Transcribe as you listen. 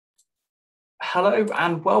Hello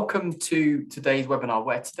and welcome to today's webinar,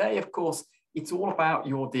 where today, of course, it's all about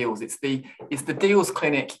your deals. It's the deals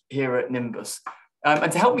clinic here at Nimbus. And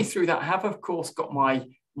to help me through that, I have, of course, got my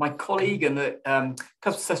colleague and the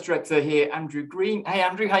customer success director here, Andrew Green. Hey,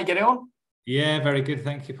 Andrew, how you getting on? Yeah, very good.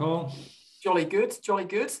 Thank you, Paul. Jolly good, jolly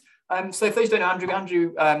good. So if those don't know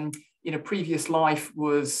Andrew, in a previous life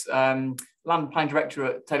was land planning director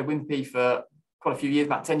at Taylor Wimpey for quite a few years,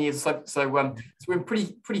 about 10 years or so. So we're in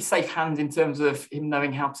pretty safe hands in terms of him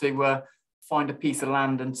knowing how to find a piece of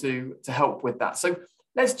land and to help with that. So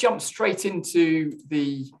let's jump straight into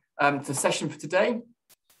the session for today.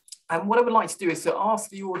 And what I would like to do is to ask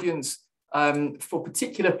the audience for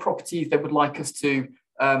particular properties they would like us to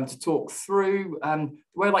talk through. The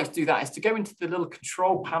way I like to do that is to go into the little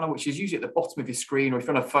control panel, which is usually at the bottom of your screen, or if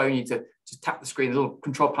you're on a phone, you need to just tap the screen, the little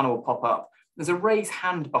control panel will pop up. There's a raise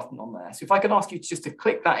hand button on there. So if I can ask you just to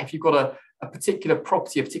click that, if you've got a particular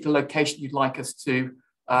property, a particular location you'd like us to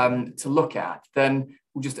look at, then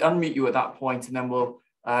we'll just unmute you at that point, and then we'll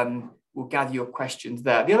gather your questions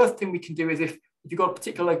there. The other thing we can do is if you've got a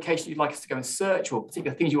particular location you'd like us to go and search, or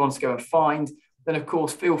particular things you want us to go and find, then of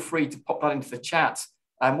course feel free to pop that into the chat,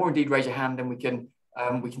 or indeed raise your hand, and we can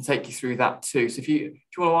take you through that too. So if you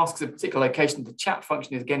want to ask us a particular location, the chat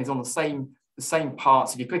function is on the same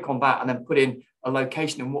parts. If you click on that and then put in a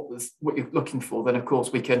location and what you're looking for, then of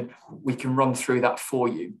course we can run through that for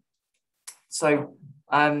you. So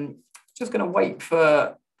just going to wait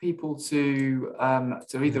for people to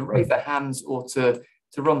either raise their hands or to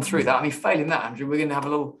run through that. I mean, failing that, Andrew, we're going to have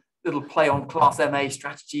a little play on Class MA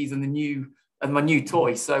strategies and my new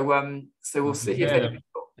toy. So we'll see. Yeah,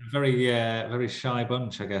 very shy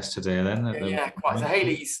bunch, I guess, today. Then yeah, quite. So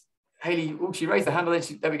Hayley, oh, she raised her hand.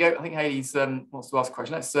 There we go. I think Hayley's wants to ask a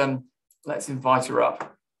question. Let's invite her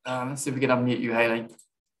up. Let's see if we can unmute you, Hayley.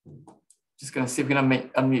 Just going to see if we can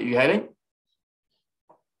unmute you, Hayley.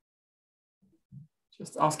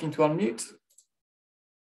 Just asking to unmute.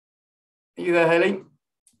 Are you there, Hayley?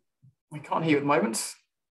 We can't hear you at the moment.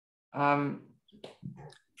 We're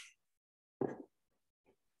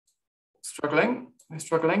struggling.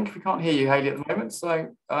 We can't hear you, Hayley, at the moment.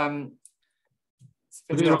 So.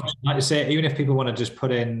 Like you say, even if people want to just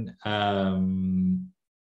put in,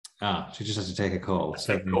 she just has to take a call.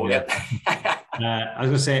 So, yeah. I was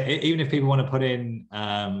going to say, even if people want to put in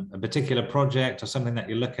a particular project or something that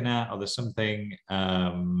you're looking at, or there's something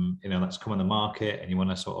that's come on the market, and you want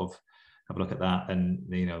to sort of have a look at that, and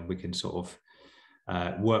we can sort of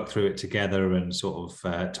work through it together and sort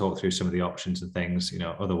of talk through some of the options and things.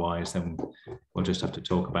 Otherwise, then we'll just have to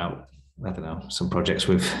talk about, I don't know, some projects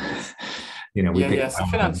with. So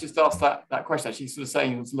Finance just asked that question, actually, sort of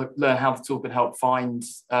saying learn how the tool can help find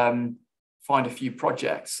a few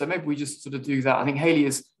projects. So maybe we just sort of do that. I think Hayley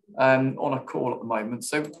is on a call at the moment,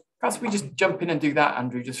 so perhaps we just jump in and do that,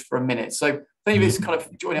 Andrew, just for a minute. So if any of this kind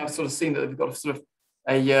of joining, I've sort of seen that we've got sort of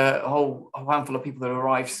a whole handful of people that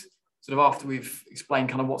arrive sort of after we've explained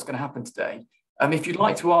kind of what's going to happen today. If you'd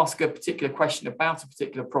like to ask a particular question about a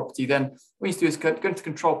particular property, then what you need to do is go into the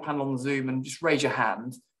control panel on Zoom and just raise your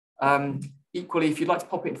hand. Equally, if you'd like to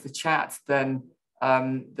pop it into the chat, then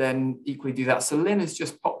equally do that. So Lynn has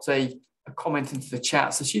just popped a comment into the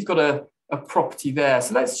chat. So she's got a property there.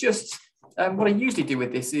 So let's just, what I usually do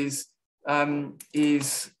with this is kind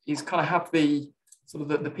of have the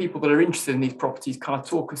sort of the people that are interested in these properties kind of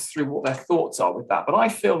talk us through what their thoughts are with that. But I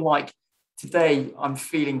feel like today I'm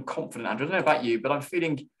feeling confident, Andrew. I don't know about you, but I'm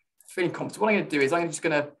feeling confident. What I'm going to do is I'm just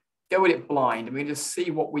going to go with it blind, and we're going to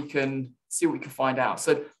see what we can find out.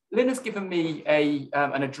 So Lynn has given me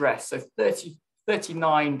an address. So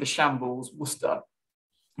 39 The Shambles, Worcester,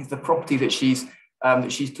 is the property that she's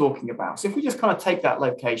talking about. So if we just kind of take that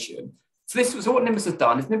location, so what Nimbus has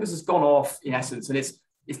done is Nimbus has gone off in essence, and it's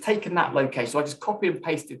taken that location. So I just copied and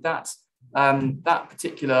pasted that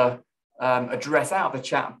particular address out of the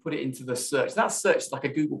chat and put it into the search. That search is like a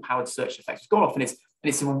Google-powered search effect. It's gone off and it's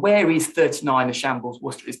where is 39 The Shambles,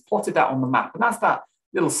 Worcester? It's plotted that on the map, and that's that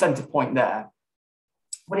little center point there.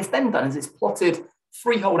 What it's then done is it's plotted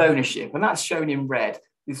freehold ownership, and that's shown in red,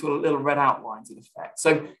 these sort of little red outlines in effect.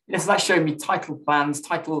 So so that's showing me title plans,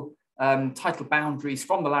 title boundaries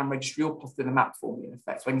from the land registry, all plotted in the map for me in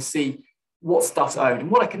effect. So I can see what stuff's owned. And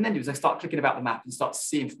what I can then do is I start clicking about the map and start to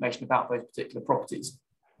see information about those particular properties.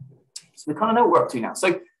 So we kind of know what we're up to now.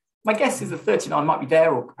 So my guess is that 39 might be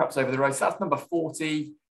there, or perhaps over the road. So that's number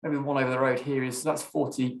 40. Maybe the one over the road here is, so that's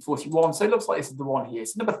 41. So it looks like this is the one here.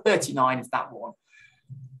 So number 39 is that one.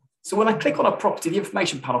 So when I click on a property, the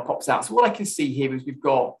information panel pops out. So what I can see here is we've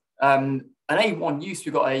got an A1 use.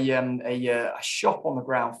 We've got a shop on the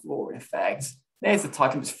ground floor in effect. There's the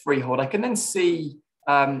title, it's freehold. I can then see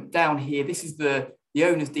down here, this is the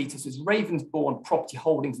owner's details. So it's Ravensbourne Property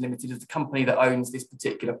Holdings Limited is the company that owns this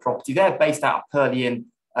particular property. They're based out of Purley in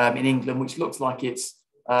England, which looks like it's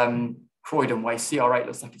Croydon way. CR8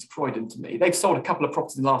 looks like it's Croydon to me. They've sold a couple of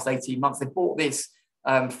properties in the last 18 months. They bought this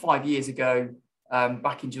 5 years ago,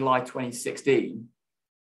 back in July 2016.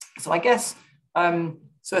 So I guess,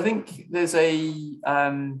 so I think there's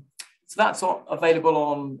so that's available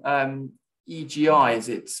on EGI, is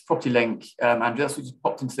it? Property Link, Andrew, that's what just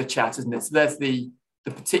popped into the chat, isn't it? So there's the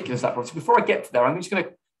particulars of that property. Before I get to there, I'm just going to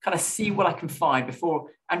kind of see what I can find before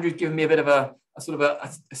Andrew's given me a bit of a sort of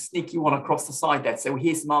a sneaky one across the side there. So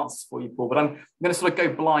here's some answers for you, Paul, but I'm going to sort of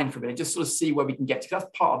go blind for a minute, just sort of see where we can get to. That's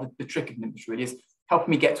part of the trick of Nimbus, really, is helping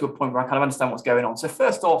me get to a point where I kind of understand what's going on. So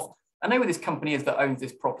first off, I know who this company is that owns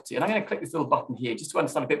this property, and I'm going to click this little button here just to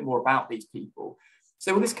understand a bit more about these people.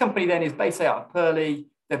 So this company then is based out of Purley.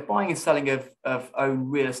 They're buying and selling of own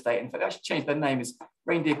real estate. In fact, they actually changed their name. As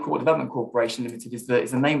Reindeer Court Development Corporation Limited is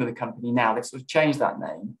the name of the company now. They've sort of changed that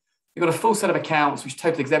name. They've got a full set of accounts, which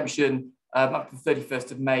total exemption up to the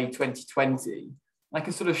 31st of May 2020. And I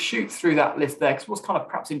can sort of shoot through that list there, because what's kind of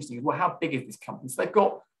perhaps interesting is, well, how big is this company? So they've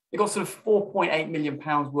got sort of £4.8 million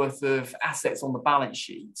worth of assets on the balance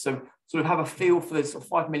sheet. So sort of have a feel for this sort of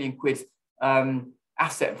 £5 million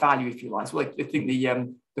asset value, if you like. So I think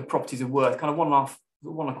the properties are worth kind of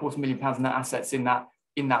 £1.25 million in net assets in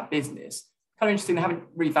that business. Kind of interesting, they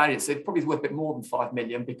haven't revalued it, so it probably is worth a bit more than 5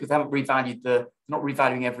 million, because they haven't revalued not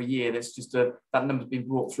revaluing every year. That's just that number's been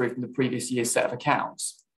brought through from the previous year's set of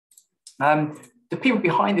accounts. The people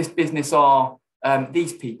behind this business are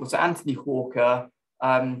these people. So Anthony Hawker,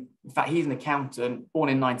 in fact, he's an accountant, born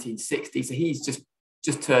in 1960, so he's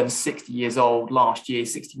just turned 60 years old last year,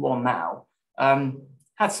 61 now.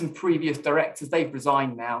 Had some previous directors, they've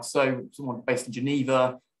resigned now. So someone based in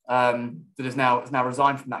Geneva that has now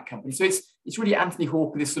resigned from that company. So it's really Anthony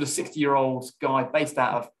Hawker, this sort of 60-year-old guy based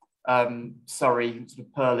out of Surrey, sort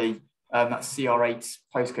of Purley, that's CR8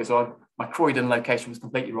 postcode. So my Croydon location was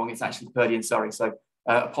completely wrong. It's actually Purley in Surrey. So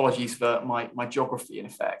apologies for my geography in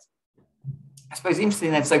effect. I suppose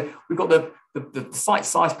interesting then, so we've got the site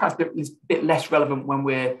size, perhaps a bit less relevant when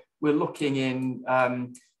we're looking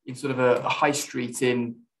in sort of a high street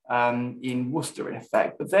in Worcester in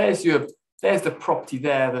effect. But there's the property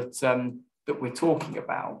there that we're talking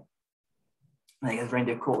about. I think there's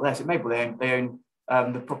Reindeer Court there, so maybe they own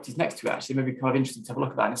the properties next to it, actually. Maybe kind of interesting to have a look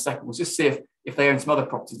at that in a second. We'll just see if they own some other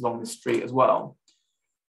properties along the street as well.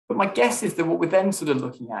 But my guess is that what we're then sort of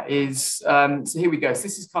looking at is, so here we go. So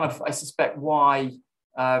this is kind of, I suspect, why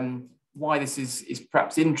this is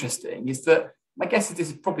perhaps interesting, is that my guess is this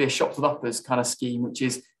is probably a shop to uppers kind of scheme, which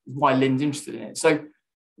is why Lynn's interested in it.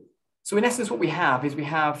 So in essence, what we have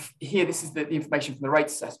here, this is the information from the rate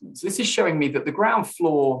assessment. So this is showing me that the ground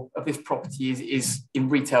floor of this property is in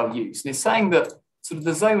retail use. And it's saying that sort of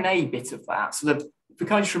the zone A bit of that, so that if we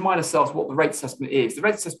kind of just remind ourselves what the rate assessment is, the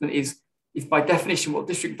rate assessment is by definition what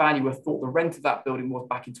District Valuer thought the rent of that building was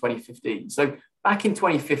back in 2015. So back in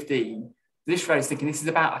 2015, the District Valuer is thinking this is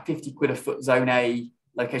about a 50 quid a foot zone A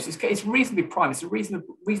location. It's reasonably prime. It's a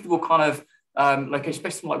reasonable kind of location,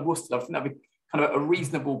 especially something like Worcester. I think that would be kind of a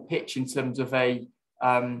reasonable pitch in terms of a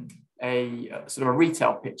sort of a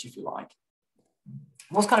retail pitch, if you like.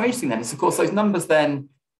 What's kind of interesting then is, of course, those numbers then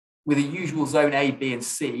with the usual zone A, B, and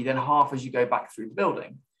C, then half as you go back through the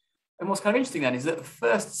building. And what's kind of interesting then is that the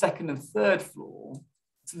first, second, and third floor,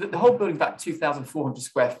 so the whole building is about 2,400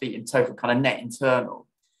 square feet in total, kind of net internal.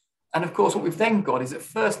 And of course, what we've then got is at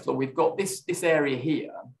first floor, we've got this area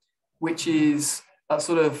here, which is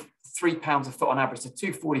sort of £3 a foot on average, so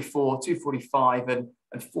 244, 245, and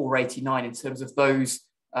 489 in terms of those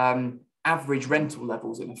average rental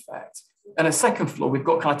levels in effect. And at second floor, we've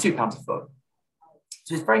got kind of £2 a foot.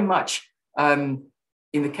 So it's very much,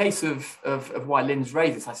 in the case of why Lynn's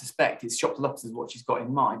raised this, I suspect it's shop to uppers is what she's got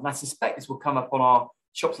in mind. And I suspect this will come up on our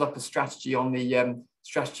shop to uppers strategy on the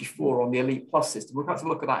strategy 4 on the Elite Plus system. We'll have to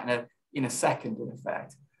look at that in a second, in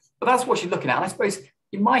effect. But that's what she's looking at. And I suppose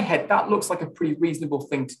in my head, that looks like a pretty reasonable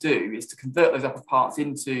thing to do, is to convert those upper parts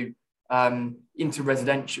into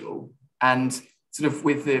residential. And sort of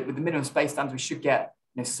with the minimum space standards, we should get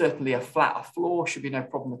certainly a flatter floor, should be no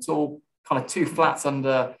problem at all. Kind of 2 flats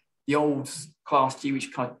under the old Class G,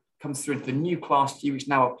 which kind of comes through into the new Class G, which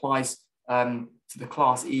now applies to the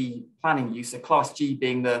Class E planning use. So Class G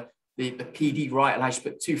being the PD right, allows you to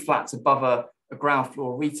put 2 flats above a ground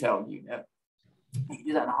floor retail unit. You can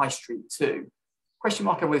do that in a high street too. Question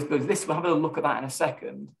mark over this, we'll have a look at that in a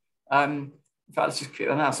second. In fact, let's just click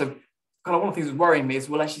that now. So kind of one of the things that's worrying me is,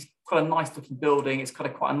 well, actually it's quite a nice looking building. It's kind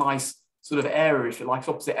of quite a nice sort of area, if you like. It's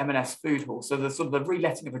opposite M&S Food Hall. So the sort of the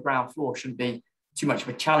reletting of the ground floor shouldn't be too much of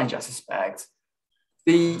a challenge, I suspect.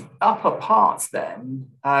 The upper parts then,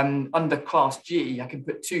 under Class G, I can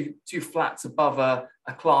put two flats above a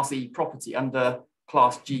Class E property under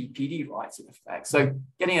Class G PD rights in effect. So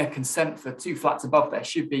getting a consent for 2 flats above there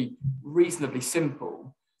should be reasonably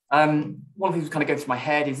simple. One of the things that kind of goes through my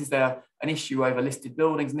head is there an issue over listed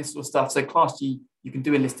buildings and this sort of stuff? So Class G, you can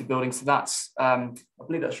do in listed buildings. So that's, I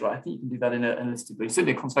believe that's right. I think you can do that in a listed building,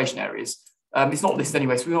 certainly in conservation areas. It's not listed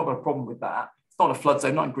anyway, so we've not got a problem with that. It's not a flood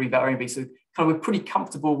zone, not in green belt or anything. So kind of we're pretty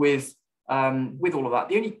comfortable with all of that.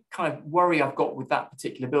 The only kind of worry I've got with that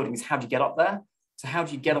particular building is how do you get up there? So how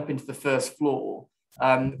do you get up into the first floor?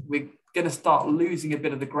 We're going to start losing a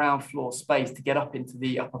bit of the ground floor space to get up into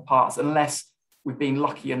the upper parts, unless we've been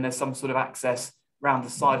lucky and there's some sort of access around the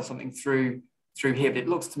side or something through here. But it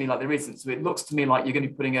looks to me like there isn't. So it looks to me like you're going to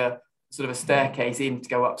be putting a sort of a staircase in to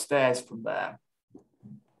go upstairs from there.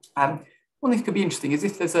 One thing that could be interesting is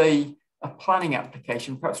if there's a planning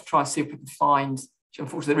application, perhaps try and see if we can find, which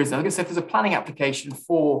unfortunately there isn't. I'm going to say if there's a planning application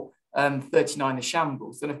for 39 The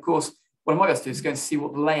Shambles, then of course, what I might have to do is go and see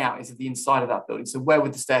what the layout is of the inside of that building. So where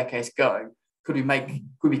would the staircase go? Could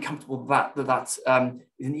we be comfortable that is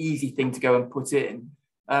an easy thing to go and put in?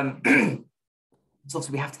 So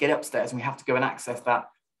obviously we have to get upstairs and we have to go and access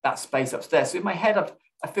that space upstairs. So in my head,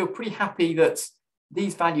 I feel pretty happy that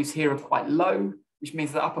these values here are quite low, which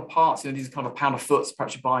means that upper parts, these are kind of £1 a foot. So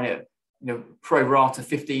perhaps you're buying it, pro rata,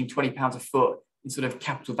 15, 20 pounds a foot in sort of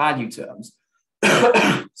capital value terms.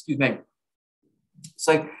 Excuse me.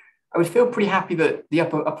 So I would feel pretty happy that the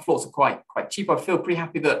upper floors are quite cheap. I'd feel pretty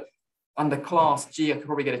happy that under Class G, I could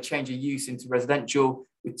probably get a change of use into residential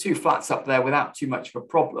with 2 flats up there without too much of a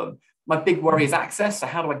problem. My big worry is access. So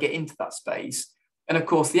how do I get into that space? And of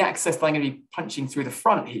course, the access that I'm going to be punching through the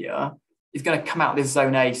front here is going to come out this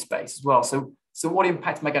Zone A space as well. So what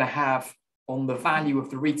impact am I going to have on the value of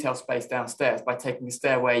the retail space downstairs by taking the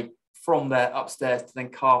stairway from there upstairs to then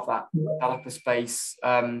carve that upper space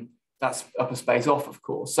off, of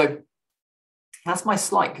course. So that's my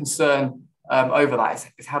slight concern over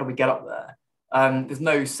that is how do we get up there? There's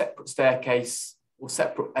no separate staircase or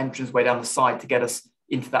separate entranceway down the side to get us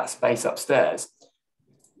into that space upstairs.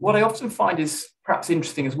 What I often find is perhaps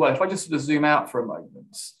interesting as well, if I just sort of zoom out for a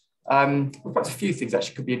moment, perhaps a few things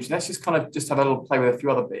actually could be interesting. Let's just kind of just have a little play with a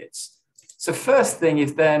few other bits. So first thing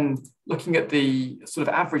is then looking at the sort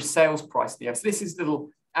of average sales price there. So this is little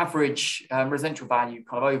average residential value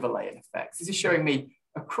kind of overlay in effect. This is showing me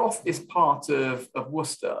across this part of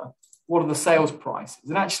Worcester, what are the sales prices?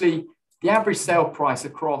 And actually the average sale price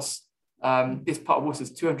across this part of Worcester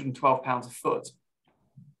is £212 a foot.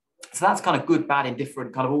 So that's kind of good, bad,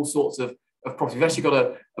 indifferent, kind of all sorts of properties. We've actually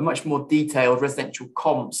got a much more detailed residential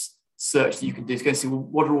comps search that you can do to go and see, well,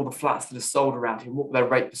 what are all the flats that are sold around here? What were their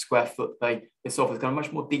rate per square foot they sold? There's kind of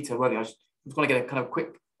much more detail. Really, I just want to get a kind of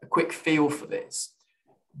quick feel for this.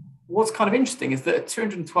 What's kind of interesting is that at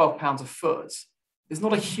 £212 a foot, there's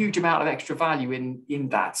not a huge amount of extra value in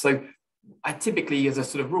that. So I typically, as a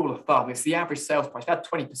sort of rule of thumb, if the average sales price, if I had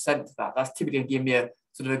 20% of that, that's typically going to give me a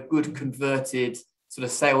sort of a good converted sort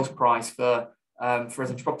of sales price for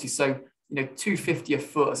residential property. So, £250 a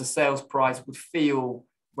foot as a sales price would feel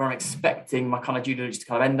where I'm expecting my kind of due diligence to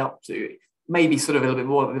kind of end up to. Maybe sort of a little bit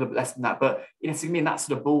more, a little bit less than that, but it's in that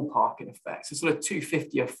sort of ballpark in effect. So sort of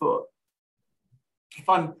 £250 a foot. If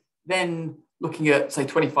I'm then looking at, say,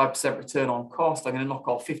 25% return on cost, I'm going to knock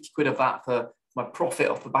off 50 quid of that for my profit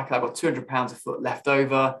off the back of that. I've got £200 a foot left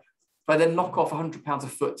over. If I then knock off £100 a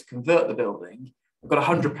foot to convert the building, I've got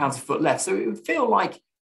 £100 a foot left. So it would feel like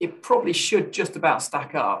it probably should just about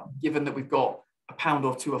stack up, given that we've got £1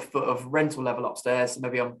 or £2 a foot of rental level upstairs. So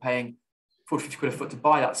maybe I'm paying 40, 50 quid a foot to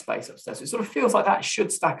buy that space upstairs. So it sort of feels like that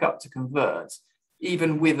should stack up to convert,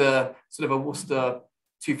 even with a sort of a Worcester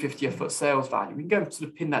 £250 a foot sales value. We can go and sort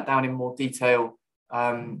of pin that down in more detail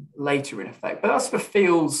later in effect. But that sort of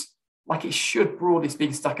feels like it should, broadly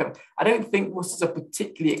speaking, stack up. I don't think Worcester's a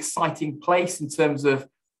particularly exciting place in terms of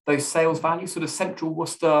those sales values. Sort of central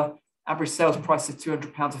Worcester, average sales price is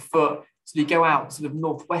 £200 a foot. So you go out sort of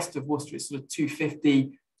northwest of Worcester, it's sort of 250,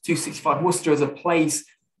 265. Worcester as a place.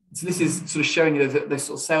 So this is sort of showing you those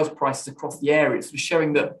sort of sales prices across the area. It's sort of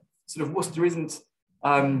showing that sort of Worcester isn't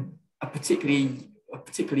a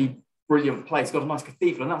particularly brilliant place. It's got a nice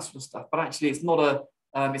cathedral and that sort of stuff, but actually it's not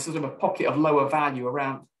it's sort of a pocket of lower value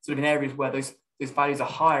around sort of in areas where those values are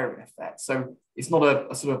higher in effect. So it's not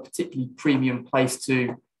a sort of particularly premium place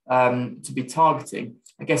to be targeting.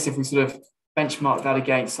 I guess if we sort of benchmark that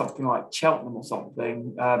against something like Cheltenham or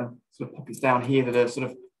something, sort of pockets down here that are sort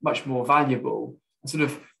of much more valuable, I sort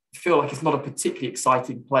of feel like it's not a particularly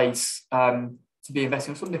exciting place to be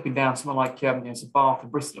investing, sort of nipping down somewhere like so Bath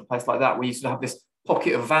and Bristol, a place like that, where you sort of have this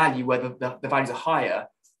pocket of value where the values are higher.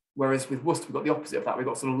 Whereas with Worcester, we've got the opposite of that. We've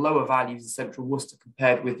got sort of lower values in central Worcester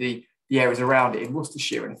compared with the areas around it in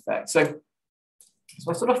Worcestershire, in effect. So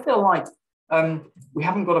I sort of feel like we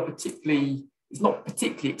haven't got it's not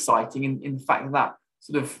particularly exciting in the fact that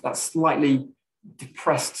sort of that slightly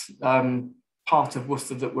depressed part of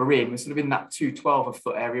Worcester that we're in. We're sort of in that 212 a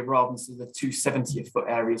foot area rather than sort of the 270 a foot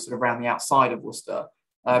area sort of around the outside of Worcester,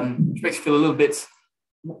 which makes you feel a little bit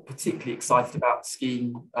not particularly excited about the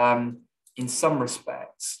scheme in some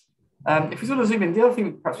respects. If we sort of zoom in, the other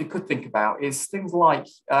thing perhaps we could think about is things like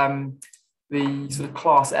the sort of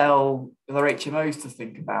Class L, other HMOs to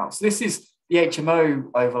think about. So this is the HMO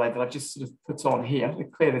overlay that I've just sort of put on here. I'm going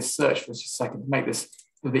to clear this search for just a second to make this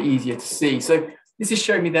a little bit easier to see. So this is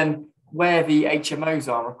showing me then where the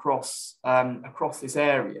HMOs are across this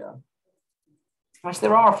area. Actually,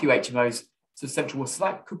 there are a few HMOs to Central Worcester. So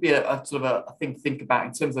that could be a sort of a thing to think about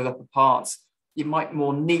in terms of the upper parts. You might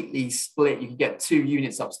more neatly split. You could get 2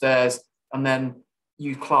 units upstairs and then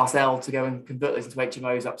use Class L to go and convert those into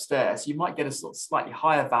HMOs upstairs. So you might get a sort of slightly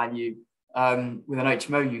higher value with an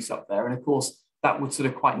HMO use up there. And of course, that would sort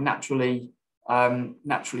of quite naturally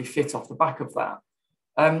fit off the back of that.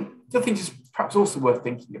 The other thing just perhaps also worth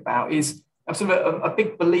thinking about is I'm sort of a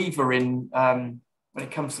big believer in, when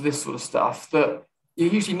it comes to this sort of stuff, that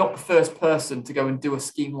you're usually not the first person to go and do a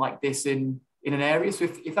scheme like this in an area. So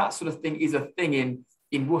if that sort of thing is a thing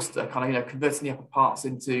in Worcester, kind of, converting the upper parts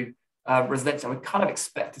into residential, I would kind of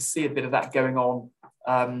expect to see a bit of that going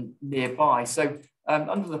on nearby. So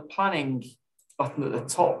under the planning button at the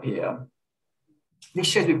top here, this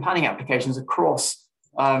shows me planning applications across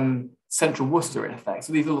central Worcester in effect.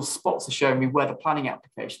 So these little spots are showing me where the planning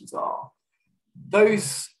applications are.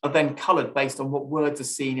 Those are then coloured based on what words are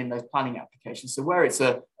seen in those planning applications. So where it's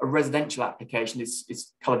a residential application,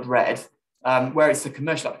 it's coloured red. Where it's a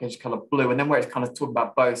commercial application, coloured blue, and then where it's kind of talking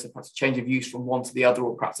about both, so perhaps a change of use from one to the other,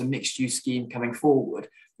 or perhaps a mixed use scheme coming forward,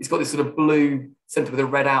 it's got this sort of blue centre with a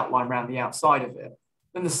red outline around the outside of it.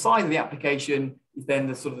 Then the size of the application is then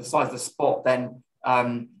the sort of the size of the spot then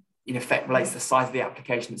in effect relates to the size of the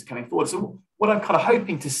application that's coming forward. So what I'm kind of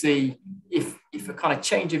hoping to see, if a kind of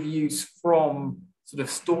change of use from sort of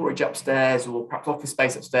storage upstairs or perhaps office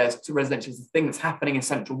space upstairs to residential is the thing that's happening in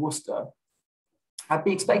central Worcester, I'd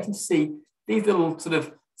be expecting to see these little sort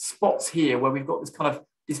of spots here where we've got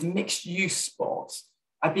this mixed use spot.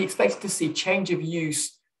 I'd be expecting to see change of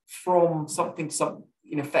use from something to something,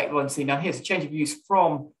 in effect, what I'm seeing down here is a change of use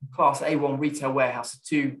from Class A1 retail warehouse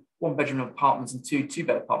to 1-bedroom apartments and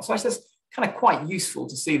 2-bed apartments. So actually that's kind of quite useful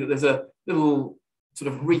to see that there's a little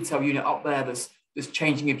sort of retail unit up there that's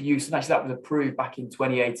changing of use. And actually that was approved back in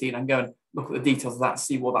 2018. I can go and look at the details of that and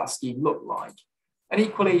see what that scheme looked like. And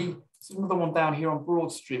equally, there's another one down here on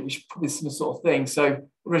Broad Street, which is probably the similar sort of thing. So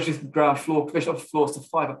registered ground floor, conversion of floors to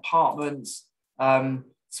 5 apartments.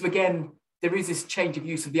 So again, there is this change of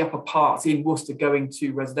use of the upper parts in Worcester going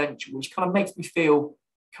to residential, which kind of makes me feel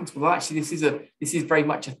comfortable. Actually, this is very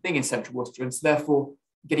much a thing in central Worcester, and so therefore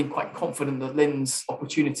getting quite confident that Lynn's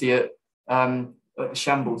opportunity at the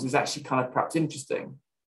Shambles is actually kind of perhaps interesting.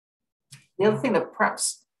 The other thing that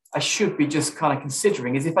perhaps I should be just kind of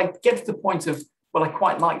considering is if I get to the point of, well, I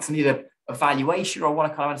quite like to need a valuation, or I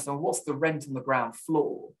want to kind of understand what's the rent on the ground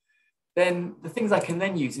floor, then the things I can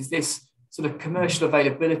then use is this sort of commercial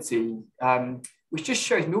availability, which just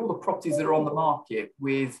shows me all the properties that are on the market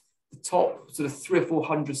with the top sort of 300 or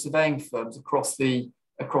 400 surveying firms across the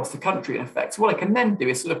country in effect. So what I can then do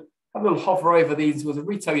is sort of have a little hover over these. There's a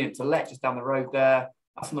retail unit to let just down the road there.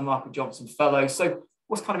 That's on the market with Johnson Fellows. So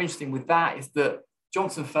what's kind of interesting with that is that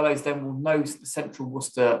Johnson Fellows then will know the central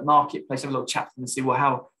Worcester marketplace, have a little chat to them and see, well,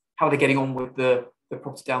 how are they getting on with the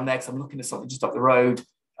property down there? Because I'm looking at something just up the road.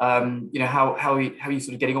 How are you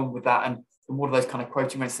sort of getting on with that? And what are those kind of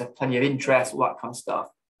quoting rates? There's plenty of interest, all that kind of stuff.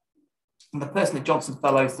 And the person at Johnson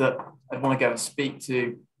Fellows that I'd want to go and speak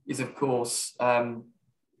to is, of course, I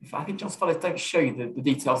think Johnson Fellows don't show you the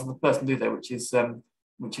details of the person, do they? Which is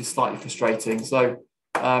slightly frustrating. So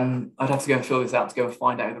I'd have to go and fill this out to go and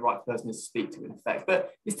find out who the right person is to speak to in effect.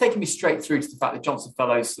 But it's taken me straight through to the fact that Johnson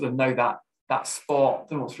Fellows sort of know that spot. I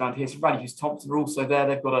don't know what's around here. So Raleigh Hughes Thompson are also there.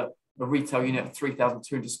 They've got a retail unit of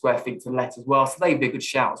 3,200 square feet to let as well. So they'd be a good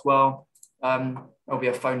shout as well. There'll be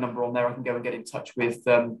a phone number on there. I can go and get in touch with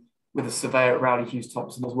a surveyor at Raleigh Hughes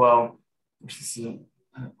Thompson as well, which is an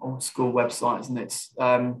old school website, isn't it?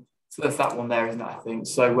 So there's that one there, isn't it, I think?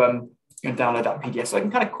 So you can download that PDF. So I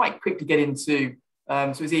can kind of quite quickly get into,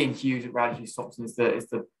 so it's Ian Hughes at Raleigh Hughes Thompson is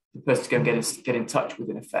the person to go and get in touch with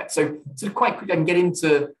in effect. So sort of quite quickly I can get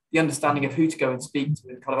into the understanding of who to go and speak to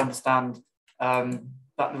and kind of understand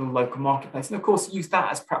that little local marketplace, and of course use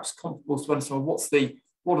that as perhaps comparables to understand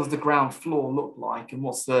what does the ground floor look like, and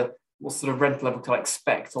what sort of rent level to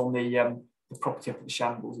expect on the property up at the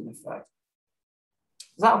Shambles in effect.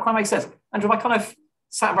 Does that kind of make sense, Andrew? I kind of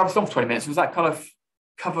sat and rabbited on for 20 minutes. Was that kind of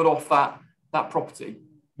covered off that property?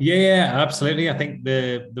 Yeah, absolutely. I think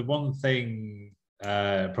the one thing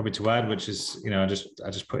probably to add, which is, I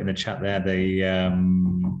just put in the chat there,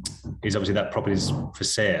 is obviously that property is for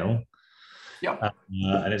sale. Yeah.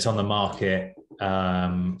 And it's on the market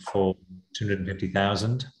for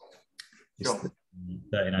 250,000. It's sure.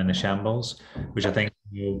 39 the Shambles, which I think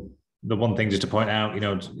the one thing just to point out,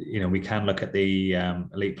 we can look at the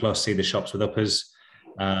Elite Plus, see the shops with uppers,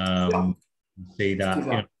 see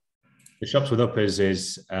that the shops with uppers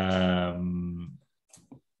is we're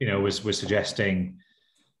suggesting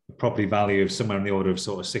a property value of somewhere in the order of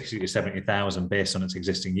sort of 60 to 70,000 based on its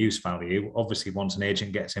existing use value. Obviously, once an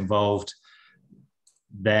agent gets involved,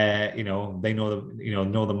 they know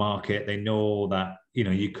the market. They know that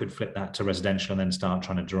you could flip that to residential and then start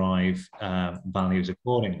trying to drive values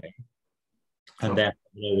accordingly. And therefore,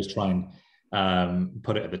 we always try and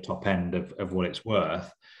put it at the top end of what it's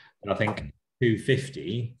worth. And I think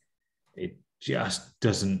 250, it just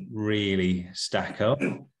doesn't really stack up.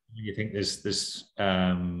 You think there's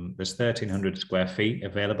 1,300 square feet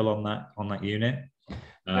available on that unit.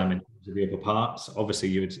 In terms of the upper parts, obviously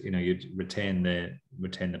you'd retain the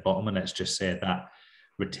bottom, and let's just say that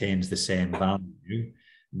retains the same value.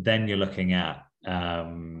 Then you're looking at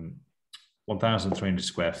 1,300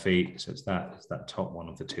 square feet. So it's that top one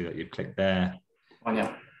of the two that you've clicked there. Oh,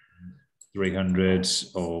 yeah. 300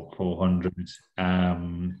 or 400,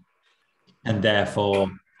 and therefore,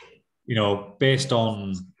 based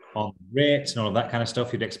on rates and all of that kind of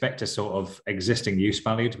stuff, you'd expect a sort of existing use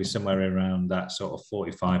value to be somewhere around that sort of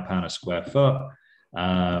 £45 a square foot.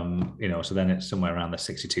 So then it's somewhere around the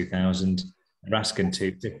 62,000. They're asking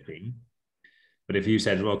 250. But if you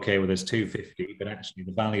said, well, okay, well, there's 250, but actually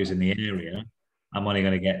the values in the area, I'm only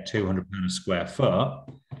going to get £200 a square foot,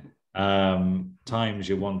 times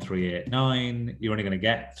your 1,389, you're only going to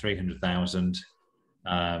get 300,000.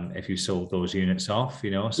 If you sold those units off,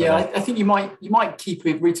 So I think you might keep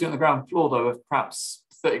it retail on the ground floor though, of perhaps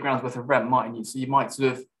 30 grand worth of rent, mightn't you? So you might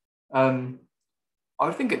sort of, I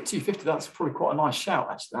would think at 250, that's probably quite a nice shout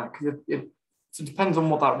actually, because it depends on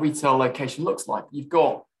what that retail location looks like. You've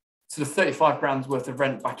got sort of 35 grand's worth of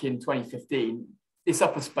rent back in 2015. This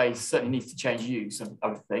upper space certainly needs to change use, I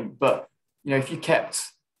would think. But if you kept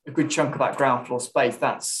a good chunk of that ground floor space,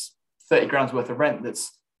 that's 30 grand's worth of rent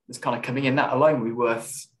that's kind of coming in. That alone will be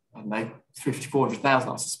worth, I don't know, 350,000, 400,000,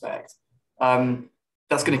 I suspect.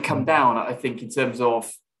 That's going to come down, I think, in terms of,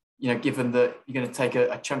 given that you're going to take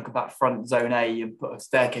a chunk of that front zone A and put a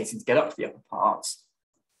staircase in to get up to the upper parts.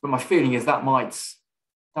 But my feeling is that might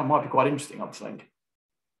be quite interesting, I would think.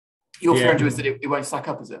 Your fear is that it won't stack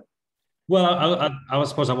up, is it? Well, I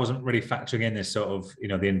suppose I wasn't really factoring in this sort of,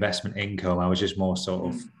 the investment income. I was just more sort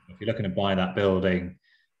of, if you're looking to buy that building,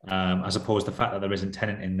 I suppose the fact that there isn't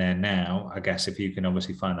tenant in there now, I guess if you can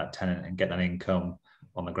obviously find that tenant and get that income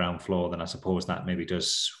on the ground floor, then I suppose that maybe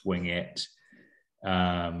does swing it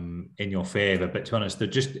in your favour. But to be honest,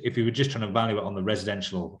 if you were just trying to value it on the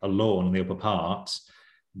residential alone in the upper parts,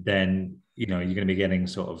 then you're going to be getting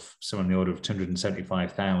sort of somewhere in the order of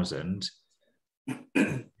 275,000.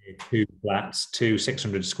 Two flats,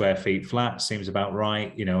 600 square feet flats seems about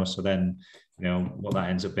right. So then what that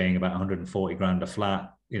ends up being about 140 grand a flat.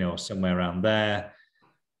 Somewhere around there.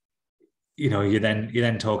 You're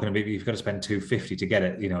then talking about, you've got to spend 250 to get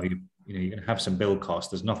it. You're going to have some build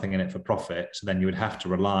costs. There's nothing in it for profit. So then you would have to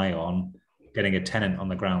rely on getting a tenant on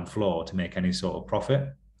the ground floor to make any sort of profit.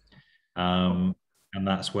 And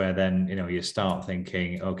that's where then you start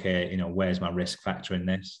thinking, okay, where's my risk factor in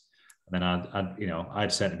this? And then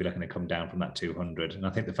I'd certainly be looking to come down from that 200. And I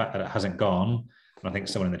think the fact that it hasn't gone, and I think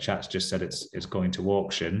someone in the chat's just said it's going to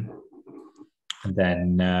auction. And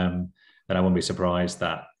then I won't be surprised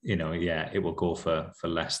that it will go for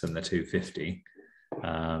less than the 250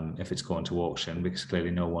 if it's going to auction, because clearly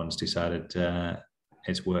no one's decided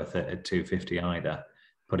it's worth it at 250 either.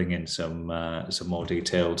 Putting in some more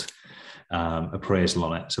detailed appraisal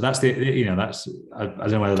on it. So that's I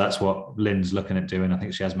don't know whether that's what Lynn's looking at doing. I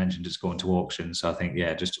think she has mentioned it's going to auction. So I think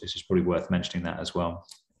it's just probably worth mentioning that as well.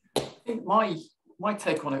 I think my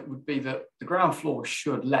take on it would be that the ground floor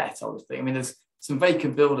should let, I would think. I mean, there's some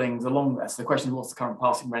vacant buildings along there. So the question is, what's the current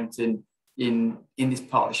passing rent in this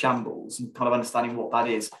part of the Shambles, and kind of understanding what that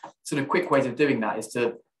is. So the quick way of doing that is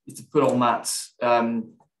to put on that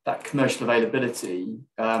commercial availability,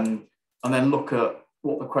 and then look at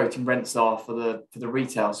what the quoting rents are for the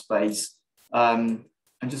retail space, and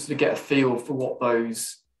just to get a feel for what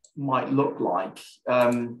those might look like.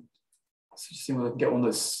 So just seeing whether I can get one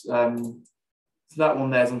that's, so that one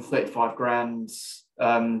there's on 35 grand.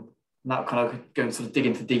 And that kind of go and sort of dig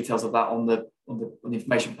into details of that on the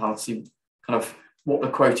information panel to see kind of what the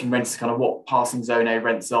quoting rents, kind of what passing zone A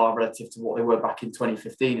rents are relative to what they were back in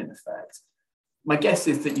 2015 in effect. My guess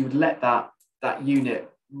is that you would let that unit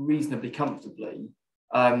reasonably comfortably.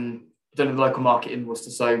 I don't know the local market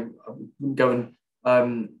invoice, so I wouldn't go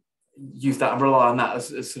and use that and rely on that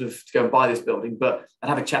as sort of to go and buy this building, but I'd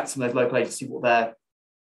have a chat to some of those local agents, see what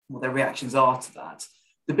their reactions are to that.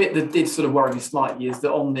 The bit that did sort of worry me slightly is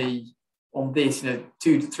that on this, 2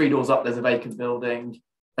 to 3 doors up, there's a vacant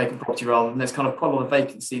property rather, and there's kind of quite a lot of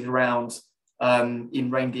vacancies around in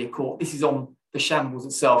Reindeer Court. This is on the shambles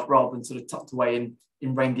itself rather than sort of tucked away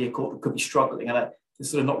in Reindeer Court that could be struggling. And there's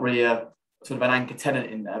sort of not really a sort of an anchor tenant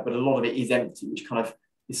in there, but a lot of it is empty, which kind of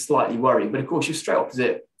is slightly worrying. But of course, you're straight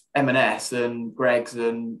opposite M&S and Greggs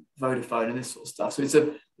and Vodafone and this sort of stuff. So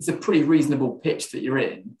it's a pretty reasonable pitch that you're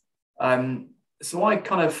in. So I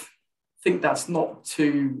kind of think that's not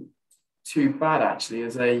too bad actually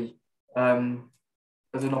as an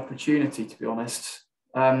opportunity, to be honest.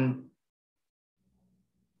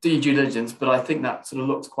 Do your due diligence, but I think that sort of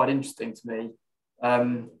looks quite interesting to me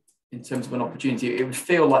in terms of an opportunity. It would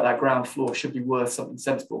feel like that ground floor should be worth something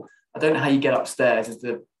sensible. I don't know how you get upstairs. Is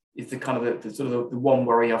the kind of the sort of the one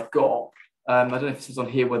worry I've got. I don't know if this is on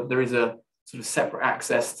here, whether there is a sort of separate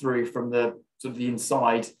access through from the sort of the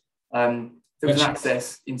inside. If there was an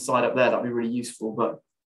access inside up there, that'd be really useful. But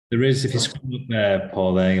there is, if you scroll up there,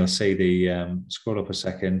 Paul, there you'll see the scroll up a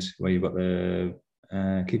second where you've got the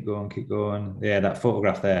keep going. Yeah, that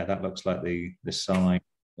photograph there, that looks like the side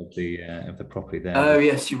of the property there. Oh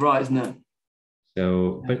yes, you're right, isn't it?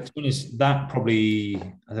 So, but to be honest, that probably,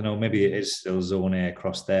 I don't know, maybe it is still zone A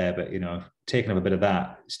across there, but taking up a bit of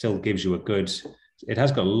that still gives you a good. It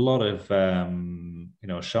has got a lot of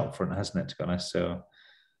shop front, hasn't it? To be honest, so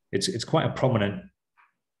it's quite a prominent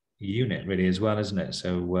unit really as well, isn't it?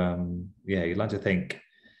 So yeah, you'd like to think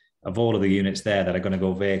of all of the units there that are going to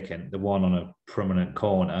go vacant, the one on a prominent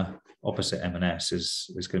corner opposite M&S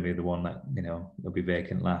is going to be the one that will be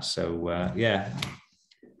vacant last. So yeah,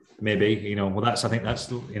 maybe well, I think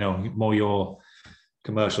that's more your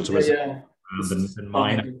commercial to residential than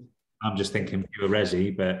mine. I'm just thinking pure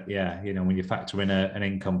resi, but yeah, when you factor in an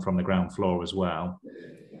income from the ground floor as well.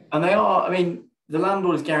 And they are, I mean, the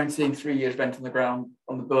landlord is guaranteeing 3 years rent on the ground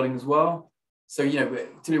on the building as well. So,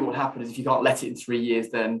 typically what would happen is if you can't let it in 3 years,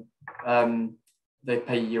 then they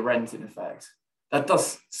pay you your rent in effect. That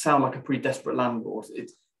does sound like a pretty desperate landlord.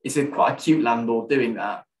 It's a quite a cute landlord doing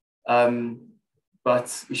that,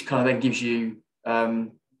 but which kind of then gives you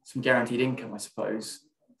some guaranteed income, I suppose.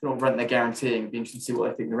 If not rent they're guaranteeing, it'd be interesting to see what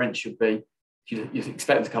they think the rent should be. You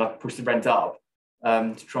expect them to kind of push the rent up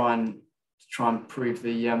to try and prove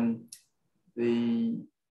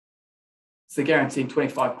so guaranteeing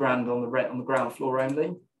 25 grand on the rent on the ground floor only.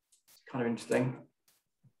 It's kind of interesting.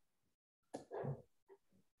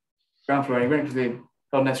 Ground floor only, rent to be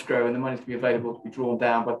held in escrow, and the money to be available to be drawn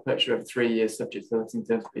down by the purchaser over 3 years, subject to letting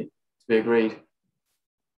terms to be agreed.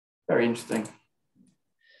 Very interesting.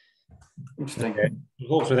 Interesting. Okay.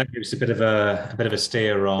 Hopefully that gives a bit of a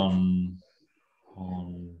steer on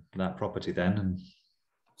that property then.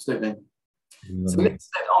 Absolutely. So let's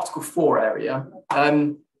say Article 4 area.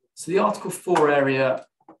 So the Article 4 area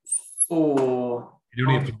for... You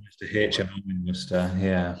don't even have to HMO in Worcester,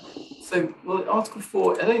 yeah. So, well, Article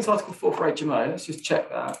 4, I think it's Article 4 for HMO. Let's just check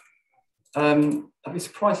that. I'd be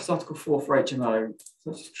surprised if it's Article 4 for HMO. So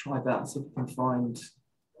let's just try that and see if we can find...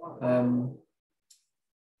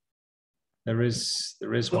 There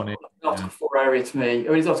is one in... Article 4 area to me.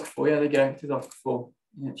 Oh, it is Article 4. Yeah, there you go. It is Article 4.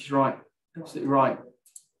 Yeah, she's right. Absolutely right.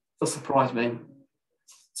 Does surprise me.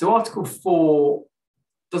 So Article 4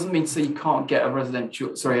 doesn't mean to say you can't get an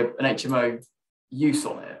HMO use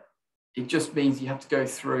on it. It just means you have to go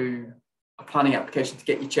through a planning application to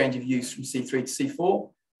get your change of use from C3 to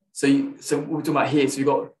C4. So what we're talking about here, so you've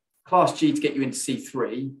got Class G to get you into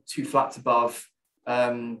C3, 2 flats above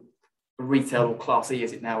retail, or Class E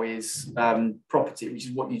as it now is, property, which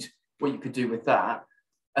is what you could do with that.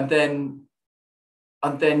 And then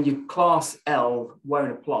your Class L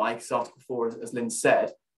won't apply because Article 4, as Lynn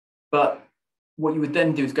said. But what you would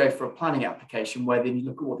then do is go for a planning application where then you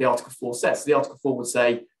look at what the Article 4 says. So the Article 4 would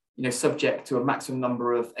say, subject to a maximum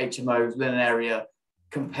number of HMOs within an area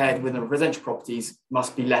compared with the residential properties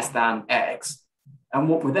must be less than X. And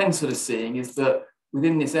what we're then sort of seeing is that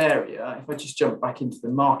within this area, if I just jump back into the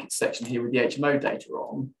market section here with the HMO data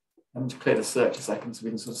on, I'm going to clear the search a second so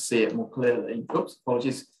we can sort of see it more clearly. Oops,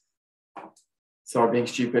 apologies. sorry, being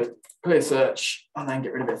stupid, clear search, and then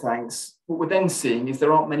get rid of it, thanks. What we're then seeing is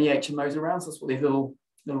there aren't many HMOs around, so that's what these little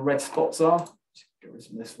red spots are. Just get rid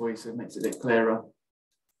of this for you so it makes it a bit clearer.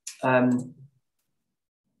 There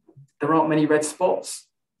aren't many red spots.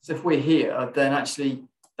 So if we're here, then actually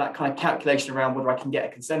that kind of calculation around whether I can get a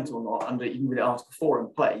consent or not under even with Article 4 in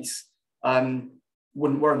place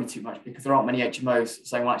wouldn't worry me too much, because there aren't many HMOs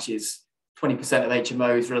saying, well, actually it's 20% of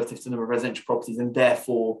HMOs relative to the number of residential properties, and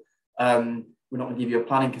therefore we're not going to give you a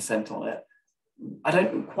planning consent on it. I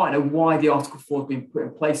don't quite know why the Article 4 has been put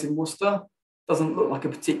in place in Worcester. Doesn't look like a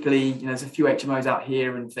particularly, there's a few HMOs out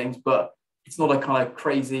here and things, but it's not a kind of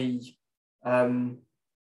crazy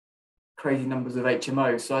numbers of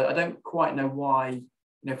HMOs. So I don't quite know why,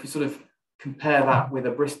 if we sort of compare that with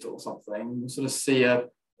a Bristol or something, we sort of see a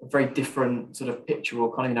very different sort of picture,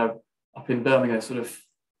 or kind of, up in Birmingham, sort of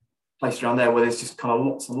place around there where there's just kind of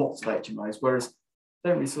lots and lots of HMOs, whereas I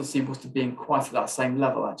don't really sort of see Worcester being quite at that same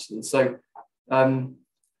level, actually. So, you can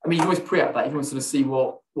always pre-app that. You can always sort of see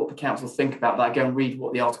what the council think about that. Go and read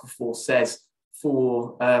what the Article 4 says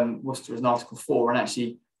for Worcester as an Article 4, and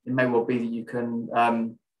actually it may well be that you can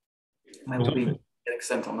get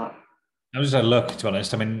consent on that. I was just a look, to be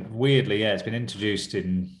honest. Weirdly, it's been introduced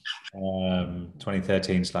in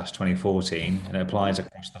 2013/2014, and it applies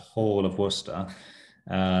across the whole of Worcester.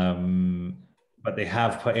 But they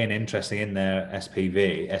have put in, interesting, in their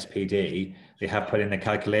SPD, they have put in the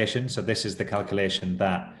calculation. So this is the calculation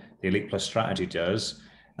that the Elite Plus strategy does.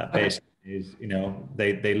 That basically is,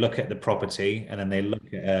 they look at the property, and then they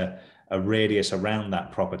look at a radius around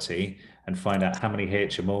that property and find out how many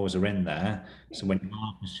HMOs are in there. So when you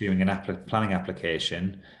are pursuing a planning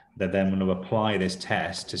application, they're then going to apply this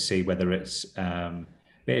test to see whether it's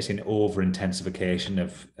basically an over-intensification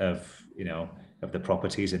of the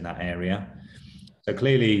properties in that area. So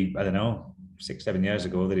clearly, I don't know, 6-7 years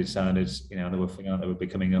ago, they decided, they were figuring out they were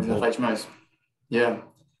becoming a HMOs. Yeah.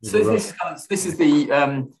 So this is the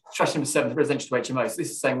strategy number 7, the residential HMOs. So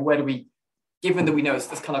this is saying, where do we, given that we know,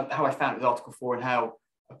 that's kind of how I found it with Article 4 and how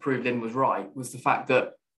approved Lynn was right, was the fact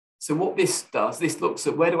that, so what this does, this looks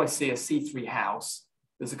at where do I see a C3 house,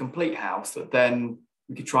 there's a complete house that then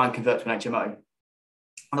we could try and convert to an HMO.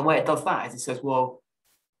 And the way it does that is it says, well,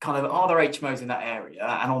 kind of, are there HMOs in that area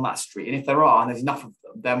and on that street? And if there are, and there's enough of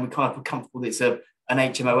them, then we kind of feel comfortable that it's an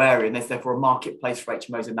HMO area, and there's therefore a marketplace for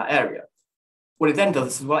HMOs in that area. What it then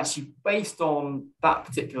does is, well, actually, based on that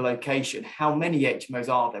particular location, how many HMOs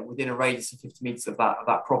are there within a radius of 50 metres of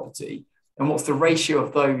that property? And what's the ratio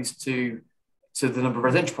of those to the number of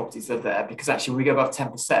residential properties that are there? Because actually, when we go above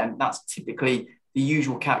 10%, that's typically the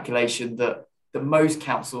usual calculation that most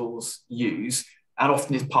councils use, and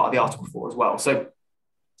often is part of the Article 4 as well. So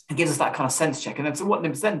it gives us that kind of sense check. And then, so what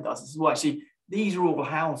NIMS then does is, well, actually, these are all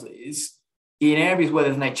houses in areas where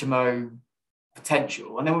there's an HMO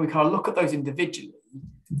potential. And then when we kind of look at those individually,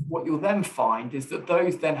 what you'll then find is that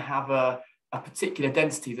those then have a particular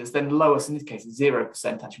density that's then lower. So in this case, it's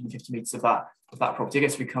 0% actually within 50 metres of that property. I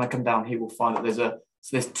guess if we kind of come down here, we'll find that there's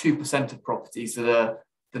 2% of properties that are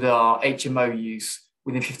HMO use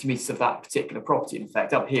within 50 metres of that particular property. In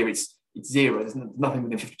fact, up here it's 0. There's nothing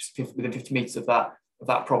within 50 metres of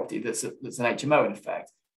that property that's an HMO in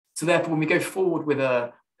effect. So therefore, when we go forward with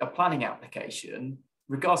a planning application,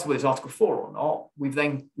 regardless of whether it's Article 4 or not, we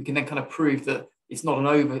can then kind of prove that it's not a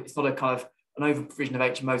kind of an over provision of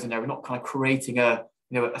HMOs in there. We're not kind of creating a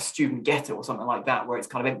student ghetto or something like that, where it's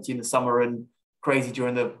kind of empty in the summer and crazy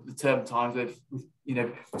during the term times with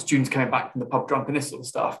students coming back from the pub drunk and this sort of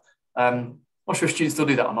stuff. Not sure if students still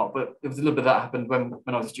do that or not, but there was a little bit of that happened when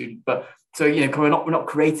I was a student. But so we're not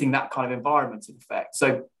creating that kind of environment in effect.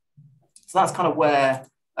 So that's kind of where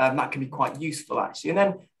that can be quite useful, actually. And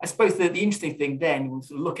then I suppose the interesting thing then, when we're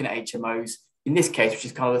sort of looking at HMOs in this case, which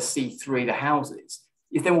is kind of the C3, the houses,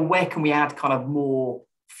 is then, well, where can we add kind of more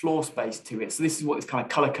floor space to it? So this is what this kind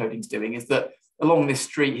of colour coding is doing, is that along this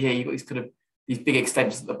street here, you've got these big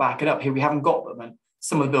extensions at the back, and up here we haven't got them, and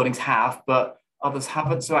some of the buildings have, but others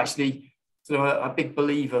haven't. So actually, a big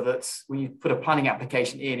believer that when you put a planning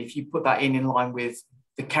application in, if you put that in line with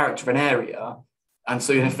the character of an area, and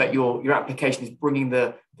so in effect your application is bringing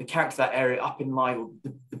the character of that area up in line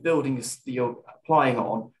with the buildings that you're applying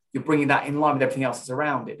on, you're bringing that in line with everything else that's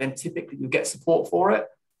around it, then typically you'll get support for it.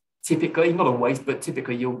 Typically, not always, but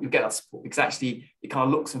typically you'll get that support, because actually it kind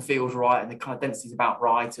of looks and feels right, and the kind of density is about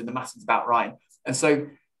right, and the mass is about right. And so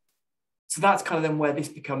that's kind of then where this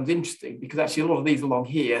becomes interesting, because actually a lot of these along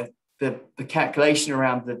here, the calculation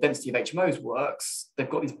around the density of HMOs works. They've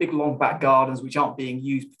got these big long back gardens which aren't being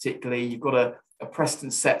used particularly. You've got a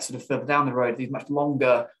precedent set sort of further down the road, these much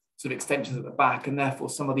longer sort of extensions at the back, and therefore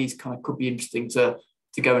some of these kind of could be interesting to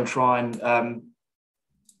go and try and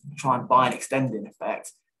try and buy and extend in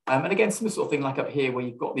effect. And again, similar sort of thing like up here where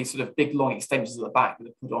you've got these sort of big long extensions at the back that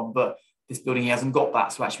are put on, but this building hasn't got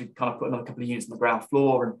that. So actually we kind of put another couple of units on the ground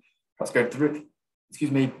floor and perhaps go through,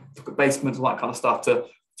 look at basements, all that kind of stuff to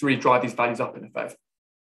really drive these values up in effect.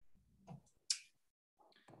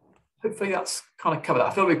 Hopefully that's kind of covered that. I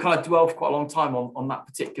feel we've kind of dwelled for quite a long time on that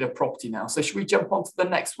particular property now. So should we jump on to the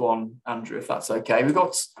next one, Andrew, if that's okay? We've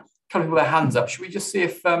got a couple of people with their hands up. Should we just see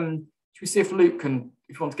if Luke can,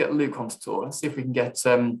 if you want to get Luke onto tour, let's see if we can get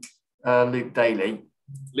Luke Daly.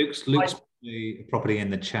 Luke's the property in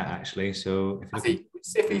the chat actually. So see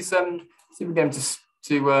if he's see if we can get him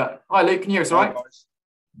to hi Luke, can you hear us all right?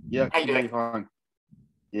 Yeah, how you doing? Fine.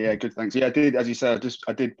 Yeah, good, thanks. Yeah, I did, as you said,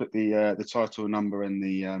 I did put the title number in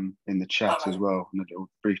the chat as well, in a little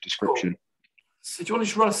brief description. Cool. So do you want to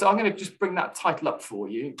just run us? I'm going to just bring that title up for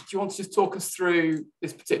you. Do you want to just talk us through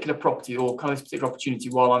this particular property or kind of this particular opportunity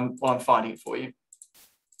while I'm finding it for you?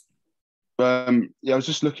 Yeah, I was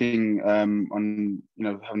just looking on,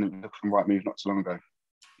 having a look from Rightmove not so long ago,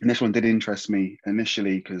 and this one did interest me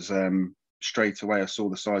initially because straight away I saw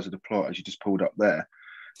the size of the plot as you just pulled up there.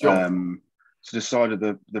 Sure. So the side of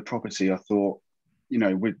the property, I thought,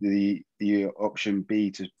 with the option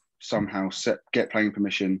B to somehow get planning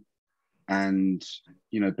permission and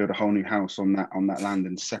build a whole new house on that land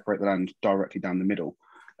and separate the land directly down the middle.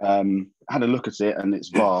 I had a look at it and it's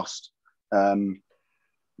vast. The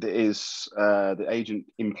agent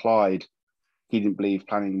implied he didn't believe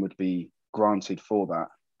planning would be granted for that.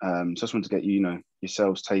 So I just wanted to get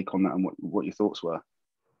yourselves take on that and what your thoughts were.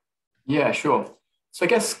 Yeah, sure. So I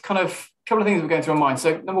guess kind of a couple of things were going through my mind.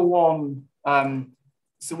 So number one,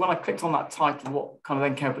 so when I clicked on that title, what kind of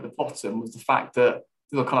then came up at the bottom was the fact that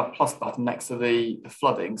there's a kind of plus button next to the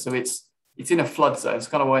flooding. So it's in a flood zone. So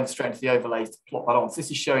kind of went straight into the overlays to plot that on. So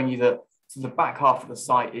this is showing you that the back half of the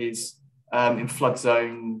site is in flood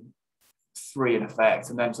zone 3 in effect,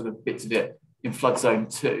 and then sort of bits of it in flood zone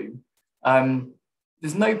 2.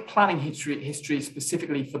 There's no planning history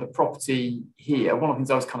specifically for the property here. One of the things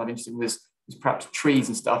I was kind of interested in was perhaps trees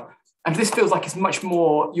and stuff. And this feels like it's much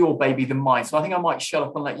more your baby than mine. So I think I might shut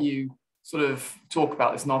up and let you sort of talk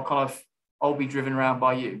about this, and I'll be driven around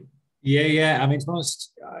by you. Yeah. I mean, to be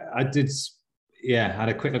honest, I did. Yeah, I had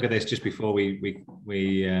a quick look at this just before we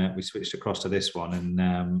switched across to this one,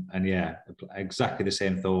 and yeah, exactly the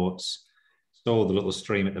same thoughts. Saw the little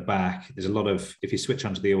stream at the back. There's a lot of, if you switch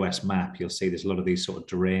onto the OS map, you'll see there's a lot of these sort of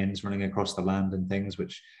drains running across the land and things,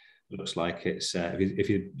 which looks like it's, if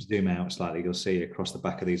you zoom out slightly, you'll see across the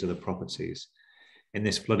back of these other properties. In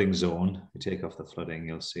this flooding zone, if you take off the flooding,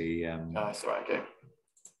 you'll see. That's right, okay.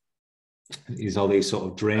 There's all these sort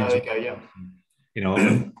of drains. There you go,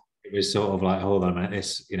 yeah. It was sort of like, hold on a minute,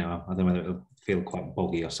 this, I don't know whether it'll feel quite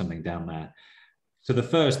boggy or something down there. So the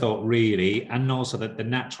first thought really, and also that the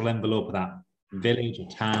natural envelope of that village or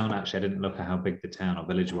town, actually I didn't look at how big the town or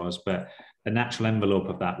village was, but the natural envelope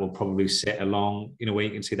of that will probably sit along, where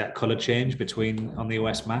you can see that color change on the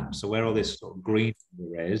OS map. So where all this sort of green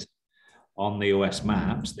is on the OS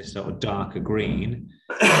maps, this sort of darker green,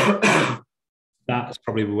 that's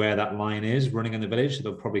probably where that line is running in the village. So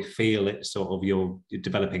they'll probably feel it sort of you're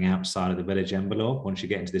developing outside of the village envelope once you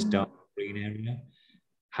get into this dark green area.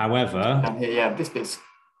 However, this bit's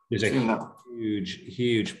there's a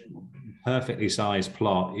huge, perfectly sized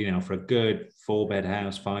plot, for a good 4-bed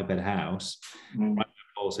house, 5-bed house.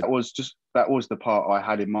 That was the part I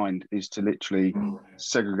had in mind, is to literally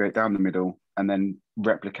segregate down the middle and then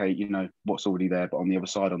replicate, what's already there, but on the other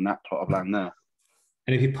side on that plot of land there.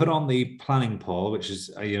 And if you put on the planning pole, which is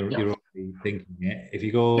you're already thinking it, if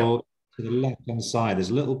you go to the left-hand side, there's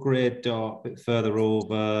a little grey dot a bit further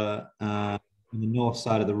over on the north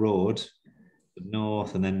side of the road, the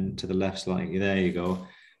north, and then to the left slightly. There you go.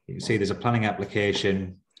 You can see there's a planning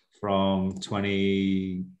application from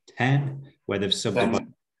 2010 where they've subdivided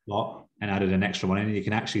the plot and added an extra one in. And you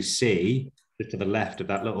can actually see just to the left of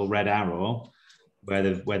that little red arrow where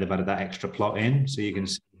they've added that extra plot in. So you can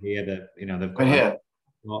see here that they've got here.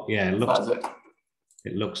 Well, yeah, it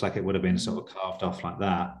looks like it would have been sort of carved off like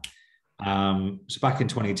that. So back in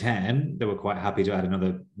 2010, they were quite happy to add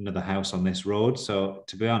another house on this road. So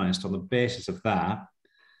to be honest, on the basis of that,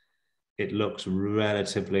 it looks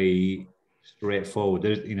relatively straightforward.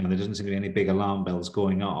 There doesn't seem to be any big alarm bells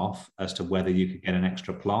going off as to whether you could get an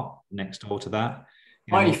extra plot next door to that.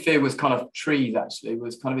 My only fear was kind of trees. Actually,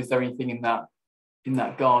 was kind of, is there anything in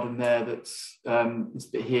that garden there that's this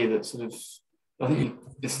bit here that sort of, I think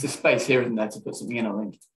this space here isn't there to put something in, I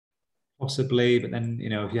think. Possibly, but then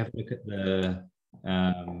if you have a look at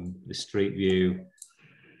the street view,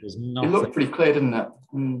 there's nothing. It looked pretty clear, didn't it?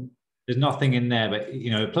 there's nothing in there, but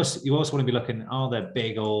plus you also want to be looking, are there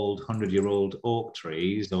big old 100-year-old oak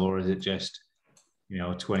trees, or is it just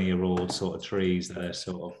 20-year-old sort of trees that are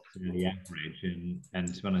sort of the average?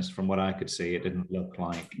 And to be honest, from what I could see, it didn't look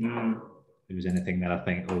like there was anything that I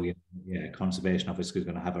think, oh yeah, conservation officer is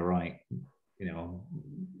going to have a right,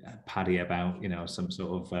 paddy about, some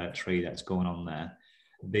sort of tree that's going on there.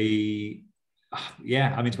 I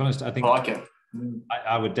mean, to be honest, I think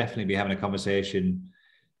I would definitely be having a conversation,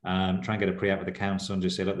 try and get a pre-app with the council and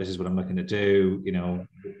just say, look, this is what I'm looking to do,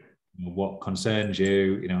 what concerns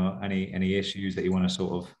you, any issues that you want to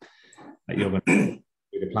sort of, that you're going to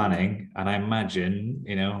do the planning. And I imagine,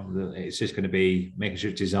 it's just going to be making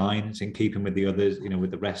sure it's designed, it's in keeping with the others,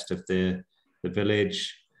 with the rest of the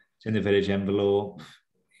village, it's in the village envelope,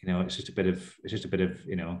 it's just a bit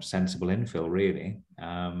of sensible infill, really.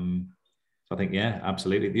 So I think, yeah,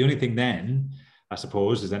 absolutely. The only thing then, I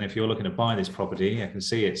suppose, is then if you're looking to buy this property, I can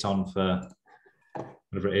see it's on for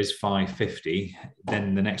whatever it is, 550.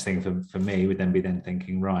 Then the next thing for me would then be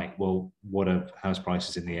thinking, right, well, what are house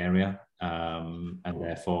prices in the area? And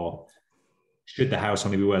therefore, should the house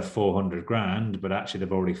only be worth 400 grand, but actually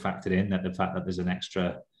they've already factored in that the fact that there's an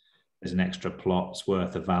extra plot's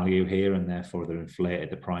worth of value here, and therefore they've inflated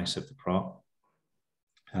the price of the plot.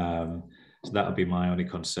 So that would be my only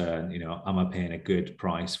concern. Am I paying a good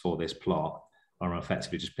price for this plot, or am I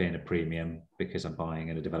effectively just paying a premium because I'm buying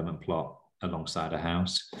in a development plot alongside a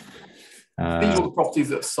house? These are the properties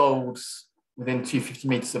that are sold within 250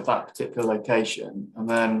 meters of that particular location, and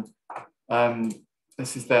then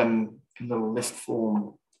this is them in the list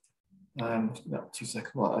form. 2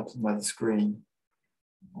 seconds while I open my screen.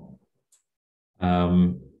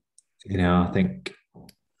 I think.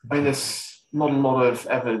 There's not a lot of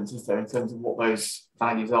evidence, is there, in terms of what those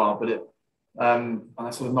values are, but and I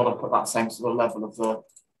sort of not up at that same sort of level of the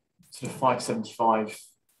sort of 575.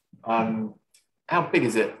 How big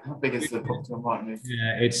is it? How big is the property on Rightmove?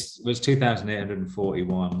 Yeah, it was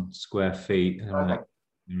 2,841 square feet. Okay.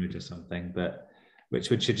 Or something, but which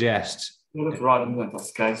would suggest. Well, that's right, if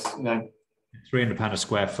that's the case. £300 a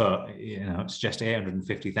square foot. It's just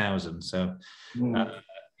 850,000. So,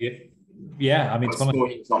 yeah. I mean, it's more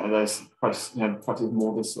units, aren't those price, probably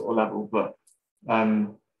more this sort of level, but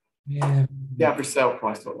yeah, the average sale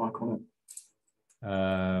price look like on it.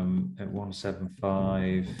 At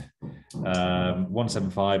 175,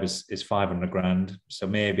 175 is 500 grand. So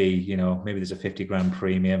maybe there's a 50 grand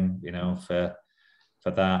premium,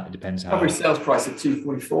 for that. It depends how. Average sales price at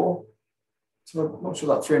 244. So I'm not sure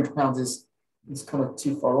that £300 is kind of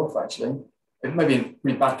too far off, actually. It may be in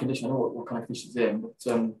pretty bad condition. I don't know what kind of condition it's in, but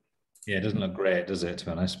yeah, it doesn't look great, does it, to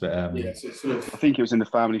be honest? But yeah, so it's sort of. I think it was in the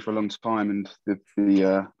family for a long time, and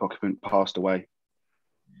the occupant passed away.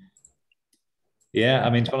 Yeah, I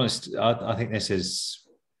mean, to be honest, I think this is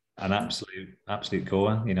an absolute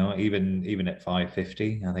goer. Even at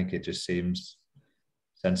 550, I think it just seems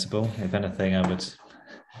sensible. If anything, I would,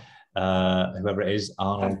 whoever it is,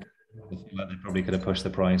 Arnold, they probably could have pushed the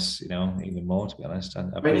price, even more. To be honest, I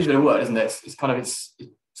mean, it's going to work, isn't it? It's kind of it's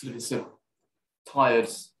a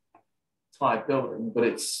tired building, but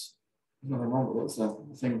it's nothing wrong with it. So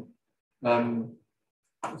I think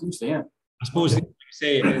it's interesting. Yeah, I suppose if you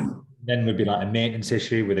say it, then would be like a maintenance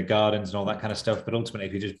issue with the gardens and all that kind of stuff. But ultimately,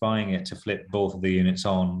 if you're just buying it to flip both of the units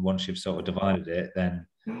on once you've sort of divided it, then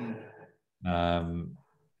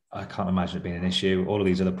I can't imagine it being an issue. All of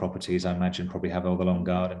these other properties, I imagine, probably have all the long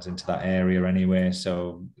gardens into that area anyway.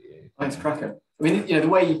 So it's cracking. I mean, the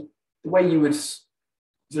way you would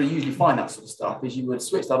sort of usually find that sort of stuff is you would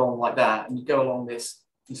switch that on like that, and you go along this.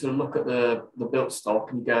 You sort of look at the built stock,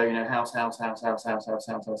 and you go, house,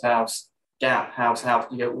 gap, house.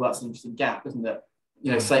 You go, well, that's an interesting gap, isn't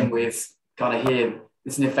it? Same with kind of here.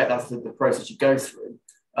 It's in effect that's the process you go through.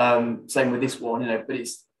 Same with this one, but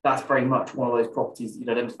that's very much one of those properties that you'd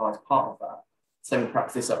identify as part of that. Same with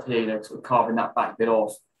perhaps this up here, sort of carving that back bit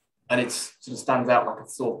off, and it sort of stands out like a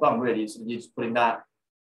sore thumb, really. So you're just putting that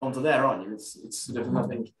onto there, aren't you? It's sort of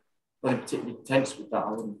nothing particularly tense with that,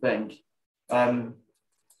 I wouldn't think.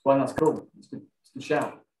 Well, that's cool. It's a good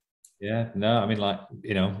shout. Yeah, no, I mean,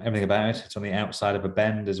 everything about it. It's on the outside of a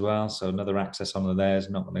bend as well, so another access onto there is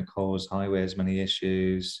not going to cause highways many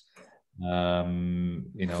issues. You're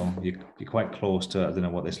quite close to, I don't know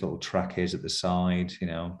what this little track is at the side,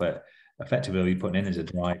 but effectively all you're putting in is a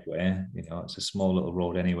driveway. It's a small little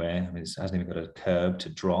road anyway. I mean, it hasn't even got a curb to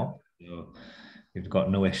drop. So you've got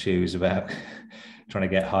no issues about trying to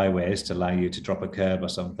get highways to allow you to drop a curb or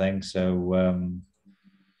something. So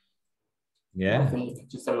yeah. I think you could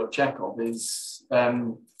just have a little check of is as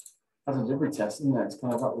a delivery test, isn't it? It's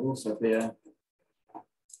kind of that would also be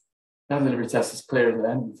land delivery test is clearer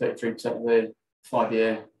than 33% of the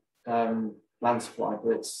 5-year land supply,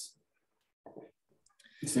 but it's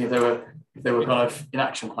see if they were kind of in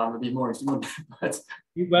action plan, would be more interesting. But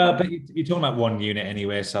you're talking about one unit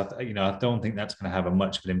anyway, so I don't think that's going to have a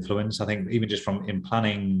much of an influence. I think even just from in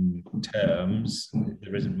planning terms,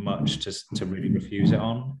 there isn't much to really refuse it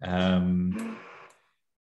on.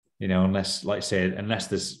 Unless, like I say, unless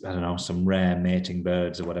there's, I don't know, some rare mating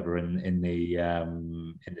birds or whatever in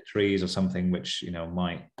the trees or something, which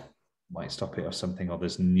might stop it or something, or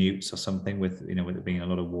there's newts or something with with it being a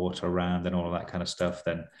lot of water around and all of that kind of stuff,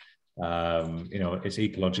 then it's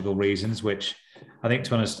ecological reasons, which I think, to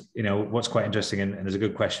be honest, what's quite interesting, and there's a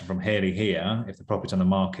good question from Haley here: if the property's on the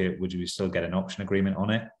market, would you still get an option agreement on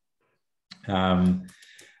it?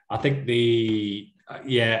 I think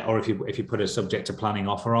or if you put a subject to planning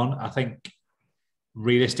offer on, I think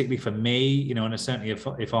realistically for me, and certainly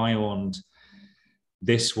if I owned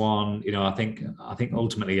this one, I think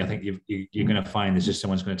ultimately, I think you're going to find there's just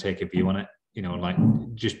someone's going to take a view on it. Like,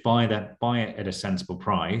 just buy it at a sensible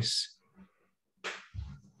price,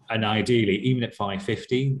 and ideally, even at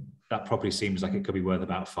 550, that probably seems like it could be worth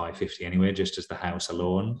about 550 anyway, just as the house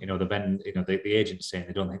alone. The agent's saying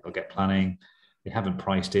they don't think they'll get planning. They haven't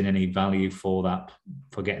priced in any value for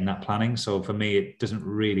getting that planning. So for me, it doesn't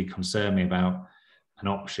really concern me about an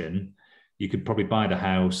option. You could probably buy the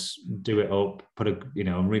house, do it up, put a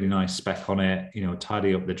really nice spec on it,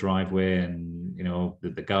 tidy up the driveway and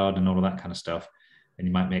the garden and all of that kind of stuff, and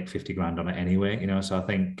you might make 50 grand on it anyway. So I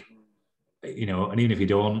think, and even if you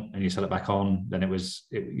don't and you sell it back on, then it was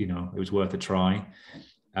worth a try.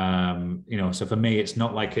 So for me, it's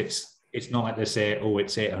not like they say, oh,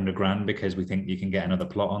 it's 800 grand because we think you can get another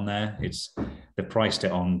plot on there. They priced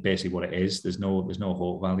it on basically what it is. There's no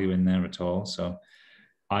hold value in there at all. So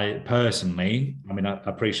I personally, I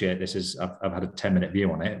appreciate this is, I've had a 10-minute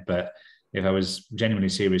view on it, but if I was genuinely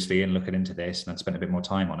seriously and looking into this and I'd spent a bit more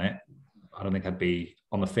time on it, I don't think I'd be,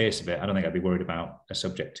 on the face of it, I don't think I'd be worried about a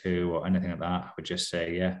subject to or anything like that. I would just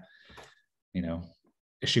say, yeah,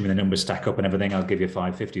 assuming the numbers stack up and everything, I'll give you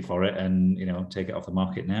 550 for it, and take it off the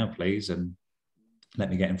market now, please, and let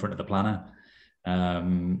me get in front of the planner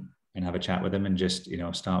and have a chat with them and just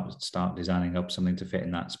start designing up something to fit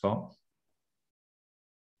in that spot.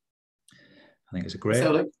 I think it's a great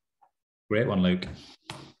one, Luke.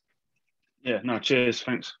 Yeah, no, cheers.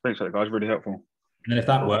 Thanks for that, guys. Really helpful. And then if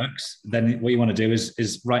that works, then what you want to do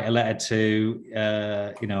is write a letter to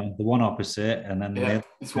the one opposite, and then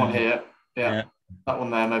this one here. Yeah. That one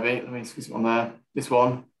there, maybe. Let me squeeze it on there. This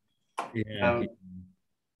one. Yeah.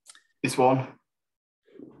 This one.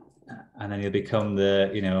 And then you'll become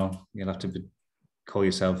you'll have to call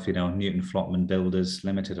yourself, Newton Flotman Builders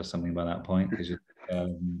Limited or something by that point, because you've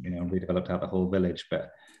redeveloped out the whole village.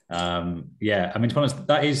 But to be honest,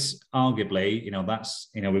 that is arguably,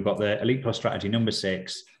 we've got the Elite Plus strategy number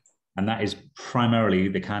 6, and that is primarily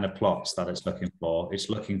the kind of plots that it's looking for. It's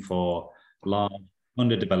looking for large,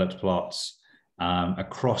 underdeveloped plots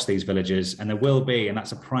across these villages, and there will be, and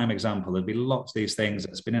that's a prime example, there'll be lots of these things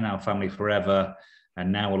that's been in our family forever, and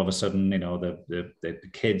now all of a sudden, the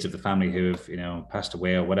kids of the family who have passed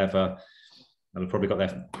away or whatever, they've probably got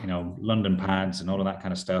their London pads and all of that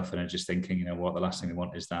kind of stuff, and are just thinking, the last thing we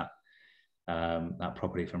want is that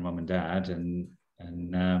property from mum and dad, and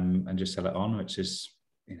just sell it on, which is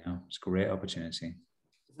it's a great opportunity.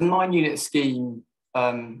 The 9-unit scheme,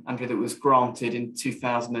 Andrew, that was granted in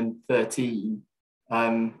 2013,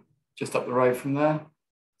 just up the road from there.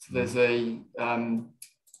 So there's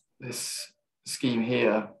this scheme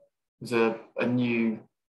here was a new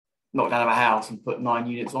knockdown of a house and put 9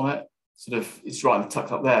 units on it. Sort of, it's right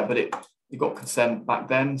tucked up there, but it got consent back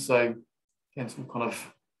then. So again,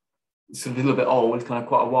 it's a little bit old. It's kind of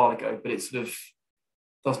quite a while ago, but it sort of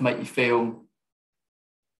does make you feel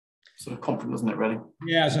sort of confident, doesn't it, really?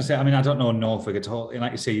 Yeah, I was going to say, I don't know Norfolk at all.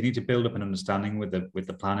 Like you say, you need to build up an understanding with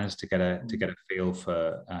the planners to get a feel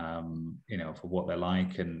for for what they're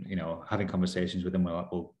like, and having conversations with them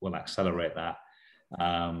will accelerate that.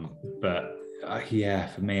 For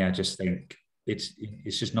me, I just think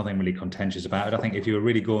it's just nothing really contentious about it. I think if you were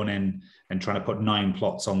really going in and trying to put 9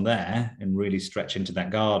 plots on there and really stretch into that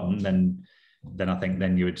garden, then I think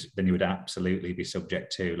then you would absolutely be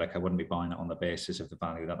subject to, like, I wouldn't be buying it on the basis of the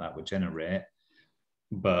value that would generate.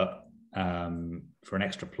 But for an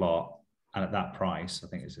extra plot and at that price, I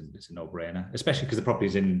think it's a no-brainer, especially because the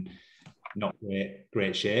property's in not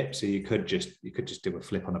great shape. So you could just do a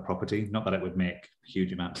flip on the property. Not that it would make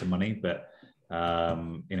huge amounts of money, but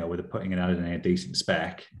with putting it out in a decent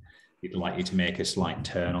spec, you'd like you to make a slight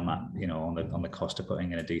turn on that, on the cost of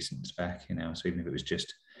putting in a decent spec. So even if it was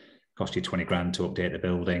just cost you 20 grand to update the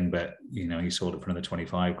building, but you sold it for another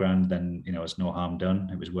 25 grand, then it's no harm done.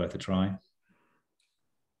 It was worth a try.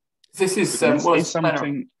 This is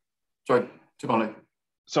something. Sorry, Giovanni.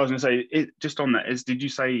 So I was going to say, just on that, did you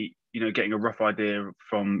say getting a rough idea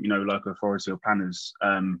from local authority or planners,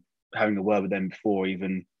 having a word with them before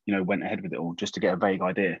even went ahead with it all, just to get a vague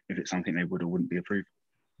idea if it's something they would or wouldn't be approved?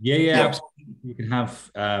 Yeah. Absolutely. You can have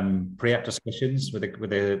pre-app discussions with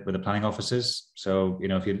the planning officers. So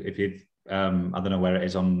if you I don't know where it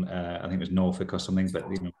is on, I think it was Norfolk or something, but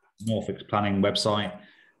Norfolk's planning website,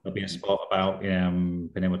 there'll be a spot about being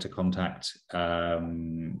able to contact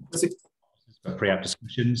pre-app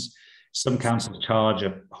discussions. Some councils charge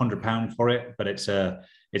 £100 for it, but it's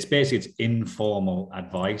basically informal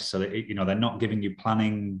advice. So that they're not giving you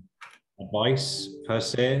planning advice per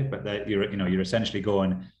se, but that you're essentially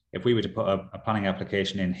going, if we were to put a planning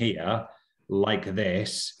application in here like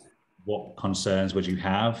this, what concerns would you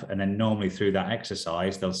have? And then normally through that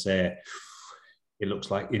exercise, they'll say, it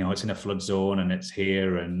looks like it's in a flood zone and it's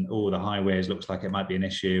here, and the highways looks like it might be an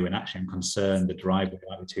issue, and actually I'm concerned the driveway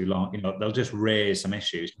might be too long. They'll just raise some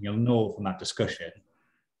issues, and you'll know from that discussion,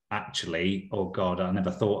 actually, oh God, I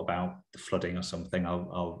never thought about the flooding or something.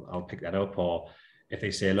 I'll pick that up. Or if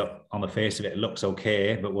they say, look, on the face of it, it looks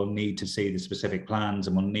okay, but we'll need to see the specific plans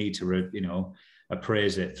and we'll need to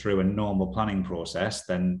appraise it through a normal planning process,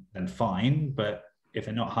 then fine. But if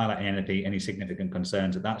they're not highlighting any significant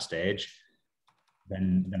concerns at that stage,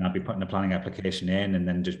 then I'd be putting a planning application in and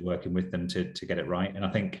then just working with them to get it right. And I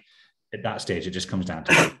think at that stage, it just comes down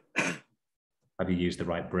to, have you used the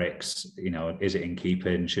right bricks? Is it in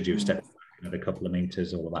keeping? Should you have stepped back another couple of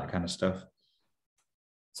meters? All of that kind of stuff.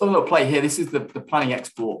 So a little play here. This is the planning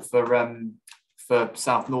export for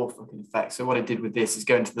South Norfolk, in effect. So what I did with this is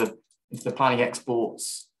go into the planning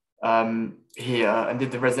exports here and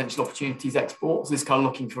did the residential opportunities export. So this kind of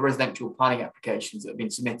looking for residential planning applications that have been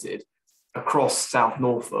submitted across South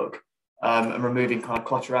Norfolk, and removing kind of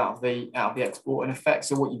clutter out of the export, in effect.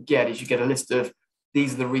 So what you get is a list of,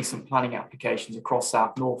 these are the recent planning applications across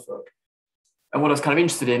South Norfolk. And what I was kind of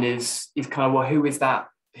interested in is kind of, well, who is that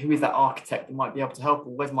architect that might be able to help?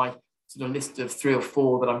 Or where's my sort of list of 3 or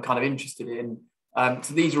 4 that I'm kind of interested in?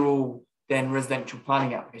 So these are all then residential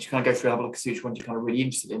planning applications. You kind of go through and have a look and see which ones you're kind of really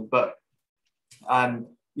interested in. But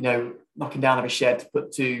knocking down of a shed to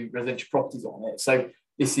put 2 residential properties on it. So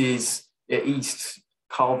this is East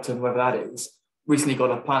Carlton, wherever that is. Recently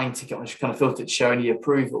got a planning ticket on, which kind of filtered to show any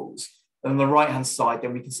approvals. And on the right-hand side,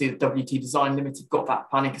 then we can see that WT Design Limited got that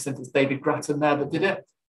planning consent. It's David Grattan there that did it.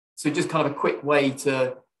 So just kind of a quick way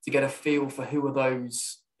to get a feel for who are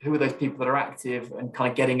those people that are active and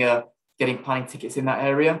kind of getting planning tickets in that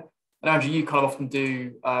area. And Andrew, you kind of often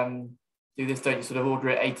do this, don't you? Sort of order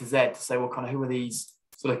it A to Z to say, well, kind of who are these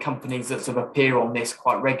sort of companies that sort of appear on this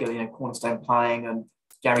quite regularly? Cornerstone Planning and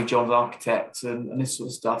Gary Johns Architects and this sort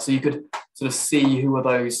of stuff. So you could sort of see who are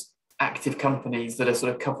those active companies that are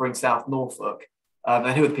sort of covering South Norfolk, and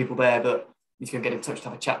who are the people there that you can get in touch to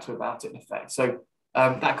have a chat to about it, in effect. So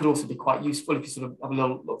that could also be quite useful if you sort of have a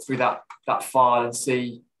little look through that file and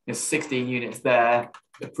see 16 units there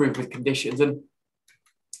approved with conditions. And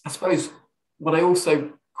I suppose what I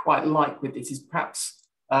also quite like with this is perhaps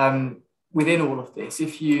within all of this,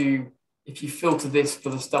 if you filter this for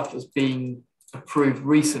the stuff that's been approved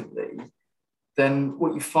recently, then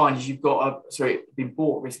what you find is you've got been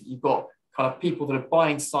bought recently. You've got kind of people that are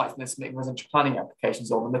buying sites and they're submitting residential planning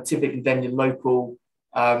applications on them. They're typically then your local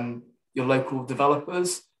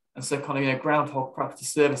developers. And so kind of Groundhog Property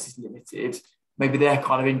Services Limited, maybe they're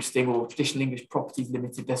kind of interesting, or Traditional English Properties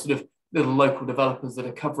Limited. They're sort of little local developers that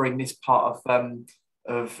are covering this part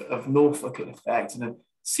of Norfolk, in effect, and then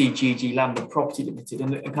CGG Land and Property Limited.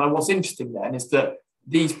 And kind of what's interesting then is that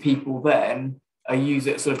these people then are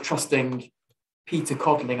sort of trusting Peter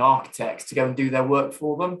Codling architects to go and do their work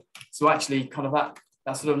for them. So actually kind of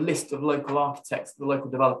that sort of list of local architects that the local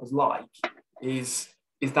developers like is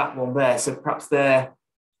that one there. So perhaps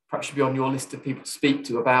should be on your list of people to speak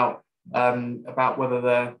to about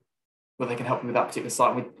whether they can help you with that particular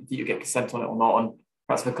site, whether you get consent on it or not, and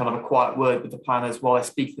perhaps have kind of a quiet word with the planners while they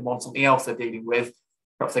speak to them on something else they're dealing with.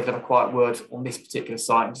 Perhaps they could have a quiet word on this particular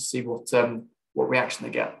site and just see what reaction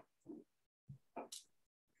they get.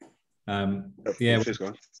 What I'm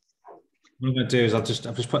going to do is I've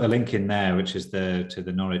just put a link in there, which is to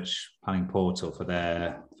the Norwich planning portal for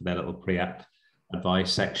their little pre-app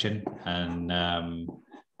advice section, and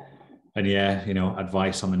yeah,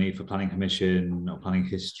 advice on the need for planning permission or planning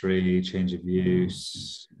history, change of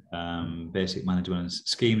use, basic management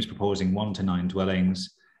schemes proposing 1 to 9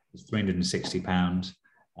 dwellings. It's £360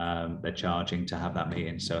 they're charging to have that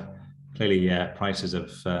meeting. So clearly, prices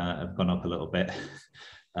have gone up a little bit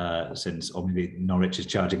since, or maybe Norwich is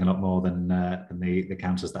charging a lot more than the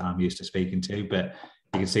councils that I'm used to speaking to. But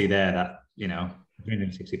you can see there that, you know,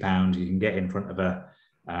 £360, you can get in front of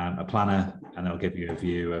a planner, and they'll give you a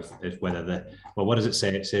view of whether what does it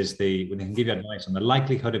say? It says when they can give you advice on the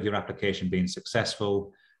likelihood of your application being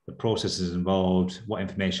successful, the processes involved, what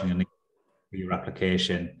information you need for your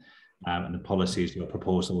application, and the policies your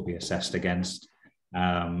proposal will be assessed against.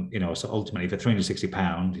 You know, so ultimately for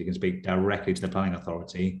 £360, you can speak directly to the planning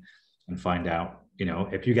authority and find out, you know,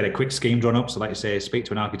 if you get a quick scheme drawn up. So like you say, speak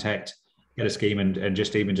to an architect, get a scheme, and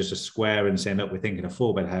just a square, and say, look, we're thinking a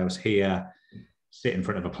 4-bed house here, sit in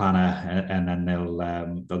front of a planner, and then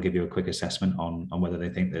they'll give you a quick assessment on whether they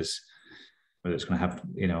think whether it's going to have,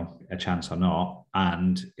 you know, a chance or not.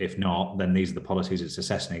 And if not, then these are the policies it's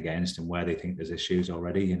assessing against and where they think there's issues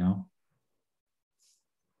already, you know.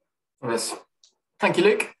 Yes. Thank you,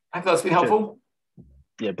 Luke. I hope that's been helpful.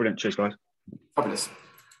 Yeah, brilliant. Cheers, guys. Fabulous.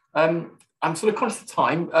 I'm sort of conscious of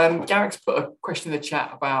time. Garrick's put a question in the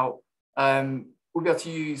chat about we'll be able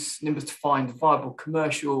to use Nimbus to find viable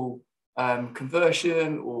commercial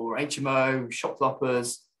conversion or HMO, shop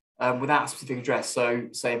developers without a specific address. So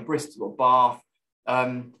say in Bristol or Bath.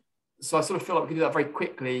 So I sort of feel like we can do that very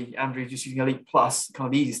quickly, Andrew, just using Elite Plus, kind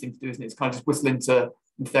of the easiest thing to do, isn't it? It's kind of just whistle into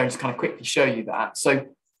there and just kind of quickly show you that. So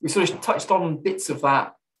we sort of touched on bits of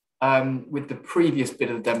that with the previous bit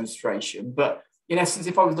of the demonstration. But in essence,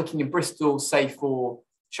 if I was looking in Bristol, say for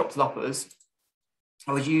shop developers,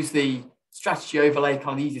 I would use the strategy overlay,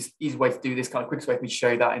 kind of the easy way to do this, kind of quickest way for me to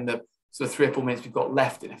show you that in the sort of 3 or 4 minutes we've got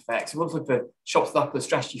left in effect. So if I look for shop developers,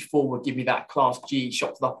 strategy 4 would give me that class G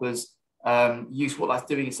shop developers use. What that's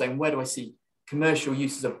doing is saying, where do I see commercial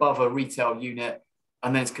uses above a retail unit?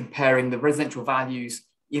 And then it's comparing the residential values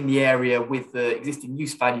in the area with the existing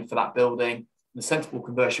use value for that building, the sensible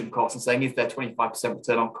conversion cost, and saying, is there 25%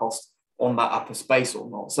 return on cost on that upper space or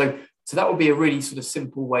not? So that would be a really sort of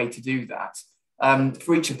simple way to do that.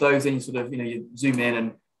 For each of those, then you sort of, you zoom in,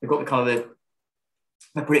 and they've got the kind of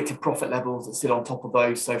the predicted profit levels that sit on top of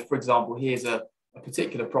those. So for example, here's a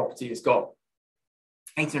particular property. It's got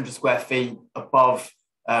 1,800 square feet above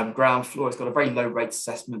ground floor. It's got a very low rate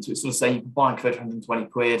assessment. So it's sort of saying you can buy and convert 120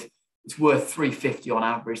 quid. It's worth 350 on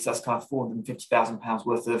average. So that's kind of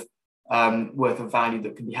 £450,000 worth of value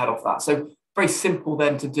that can be had off that. So very simple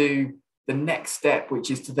then to do the next step, which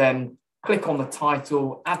is to then click on the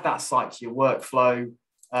title, add that site to your workflow,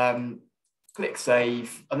 click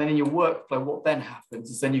save, and then in your workflow, what then happens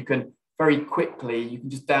is then you can very quickly, you can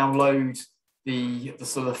just download the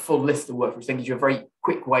sort of full list of work, which then gives you a very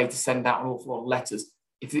quick way to send out an awful lot of letters.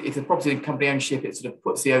 If the property in company ownership, it sort of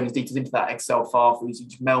puts the owner's details into that Excel file for you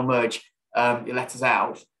to mail merge your letters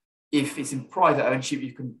out. If it's in private ownership,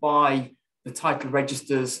 you can buy the title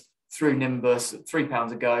registers through Nimbus at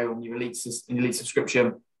 £3 a go on your Elite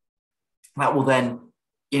subscription. That will then,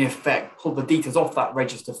 in effect, pull the details off that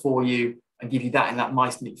register for you and give you that in that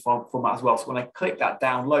nice, neat format as well. So when I click that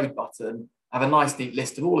download button, I have a nice, neat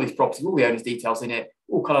list of all these properties, all the owners' details in it,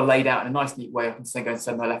 all kind of laid out in a nice, neat way. I can then go and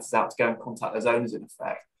send my letters out to go and contact those owners, in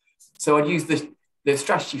effect. So I'd use the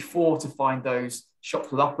strategy 4 to find those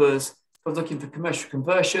shops with uppers. If I was looking for commercial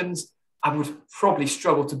conversions, I would probably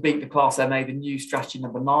struggle to beat the Class MA, the new strategy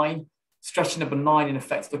number 9. Strategy number 9, in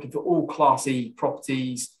effect, is looking for all Class E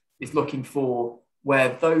properties. It's looking for where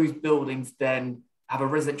those buildings then have a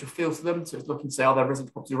residential feel to them. So it's looking to say, are there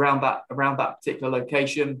residential properties around that particular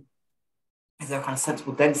location? Is there a kind of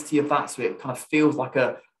sensible density of that? So it kind of feels like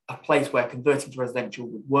a place where converting to residential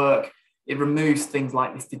would work. It removes things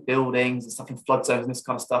like listed buildings and stuff in flood zones and this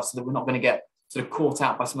kind of stuff, so that we're not going to get sort of caught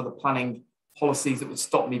out by some of the planning policies that would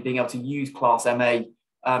stop me being able to use Class MA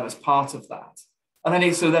as part of that. And then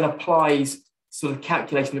it sort of then applies sort of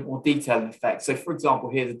calculation in more detail in effect. So for example,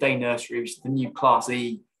 here's a day nursery, which is the new Class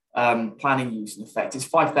E planning use in effect. It's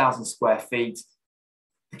 5,000 square feet.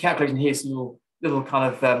 The calculation here is a little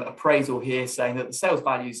kind of appraisal here saying that the sales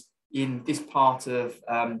values in this part of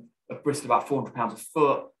Bristol about £400 a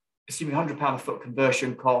foot, assuming £100 a foot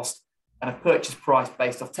conversion cost, and a purchase price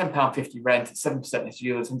based off £10.50 rent at 7% net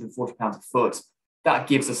yield, £140 a foot. That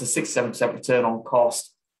gives us a 6-7% return on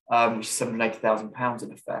cost, which is £780,000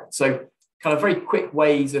 in effect. So kind of very quick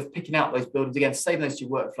ways of picking out those buildings, again, saving those to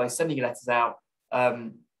your workflow, sending your letters out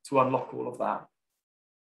to unlock all of that.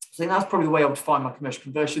 So I think that's probably the way I would find my commercial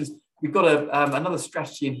conversions. We've got another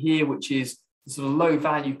strategy in here, which is the sort of low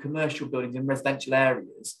value commercial buildings in residential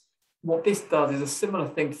areas. What this does is a similar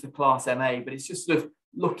thing to the Class MA, but it's just sort of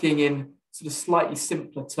looking in sort of slightly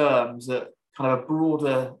simpler terms at kind of a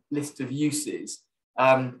broader list of uses,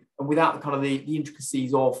 and without the kind of the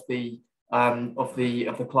intricacies of the of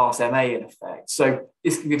the Class MA in effect. So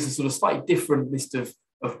this can give us a sort of slightly different list of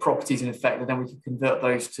properties in effect, and then we can convert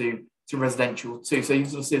those to residential too. So you can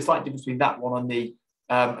sort of see a slight difference between that one and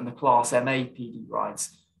the Class MA PD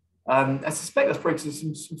rights. I suspect there's probably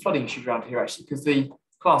some flooding issues around here actually, because the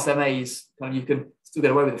Class MA is kind of, you can still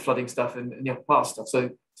get away with the flooding stuff and the upper class stuff. So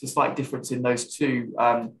it's a slight difference in those two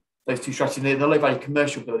strategies. The low value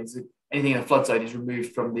commercial buildings, anything in a flood zone is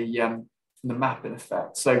removed from the map in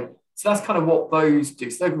effect. So that's kind of what those do.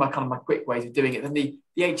 So those are my quick ways of doing it. Then the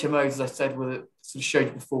HMOs, as I said, were sort of showed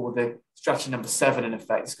you before with the strategy number 7 in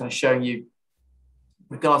effect. It's kind of showing you,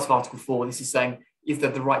 regardless of Article 4, this is saying, is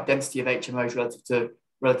there the right density of HMOs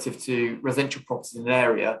relative to residential properties in an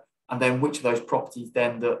area, and then which of those properties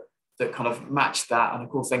then that kind of match that, and of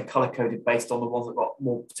course then color coded based on the ones that got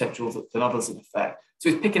more potential than others in effect. So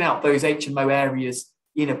it's picking out those HMO areas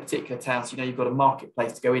in a particular town, so you know you've got a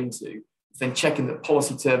marketplace to go into, then checking that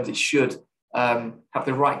policy terms it should have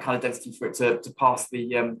the right kind of density for it to pass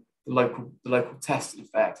the local test in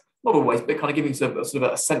effect. Not always, but kind of giving sort of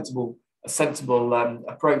a sensible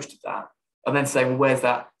approach to that. And then saying, well, where's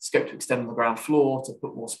that scope to extend on the ground floor, to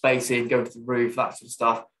put more space in, go into the roof, that sort of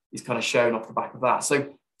stuff is kind of shown off the back of that. So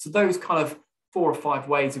those kind of 4 or 5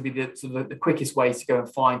 ways would be the quickest ways to go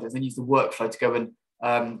and find it, and then use the workflow to go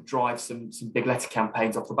and drive some big letter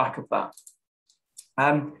campaigns off the back of that.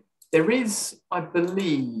 There is, I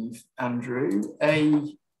believe, Andrew,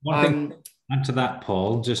 one thing add to that,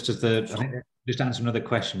 Paul, just as I think just answer another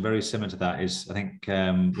question very similar to that is, I think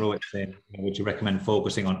Rohit saying, would you recommend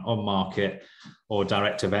focusing on market or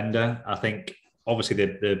direct to vendor? I think obviously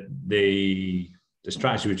the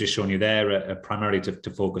strategy we've just shown you there are primarily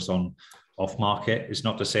to focus on off market. It's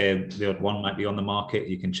not to say the odd one might be on the market.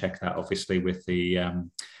 You can check that obviously with the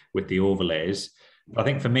overlays. But I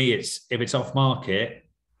think for me, if it's off market,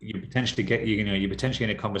 you potentially you're potentially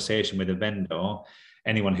in a conversation with a vendor,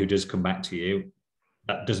 anyone who does come back to you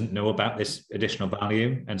that doesn't know about this additional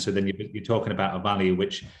value. And so then you're talking about a value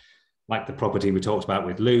which, like the property we talked about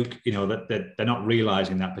with Luke, that they're not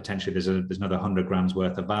realizing that potentially there's another 100 grams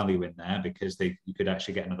worth of value in there, because you could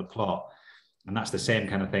actually get another plot. And that's the same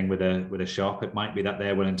kind of thing with a shop. It might be that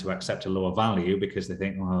they're willing to accept a lower value because they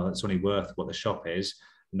think, well, it's only worth what the shop is,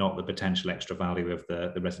 not the potential extra value of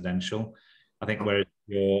the residential. I think whereas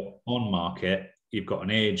you're on market, you've got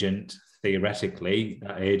an agent, theoretically,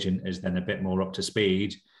 that agent is then a bit more up to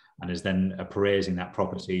speed and is then appraising that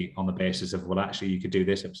property on the basis of, well, actually, you could do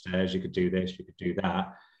this upstairs, you could do this, you could do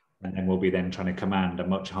that. And then we'll be then trying to command a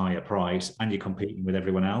much higher price, and you're competing with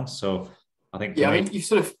everyone else. So I think... Yeah, I mean,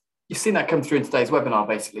 you've seen that come through in today's webinar,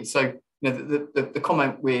 basically. So, the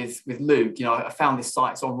comment with Luke, I found this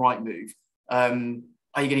site, it's on Rightmove.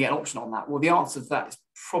 Are you going to get an option on that? Well, the answer to that is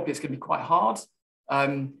probably it's going to be quite hard.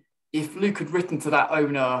 If Luke had written to that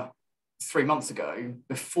owner 3 months ago,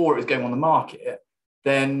 before it was going on the market,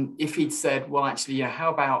 then if he'd said, well, actually,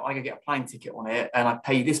 how about I go get a plane ticket on it and I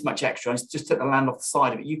pay this much extra, and just took the land off the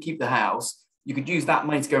side of it, you keep the house, you could use that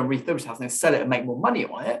money to go and refurbish the house and then sell it and make more money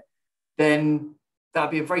on it, then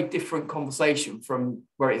that'd be a very different conversation from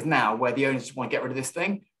where it is now, where the owners just want to get rid of this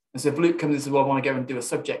thing. And so if Luke comes and says, well, I want to go and do a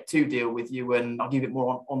subject to deal with you and I'll give it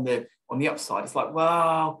more on the upside, it's like,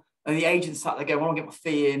 well, and the agent sat there going, well, I want to get my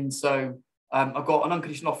fee in, so I've got an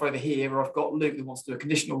unconditional offer over here, or I've got Luke who wants to do a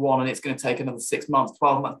conditional one, and it's going to take another 6 months,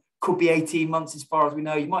 12 months, could be 18 months as far as we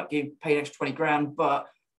know. You might pay an extra 20 grand, but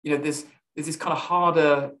there's this kind of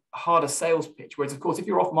harder sales pitch. Whereas, of course, if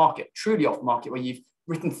you're off market, truly off market, where you've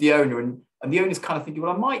written to the owner and the owner's kind of thinking,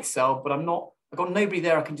 well, I might sell, but I've got nobody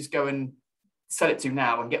there I can just go and sell it to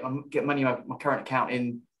now and get money out of my current account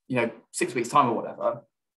in 6 weeks' time or whatever,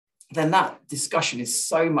 then that discussion is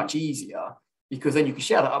so much easier, because then you can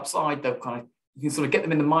share that upside. You can sort of get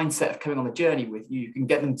them in the mindset of coming on the journey with you. You can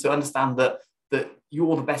get them to understand that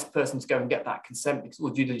you're the best person to go and get that consent, because all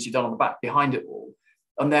the due diligence you've done on the back behind it all.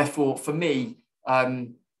 And therefore, for me,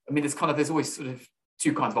 there's always sort of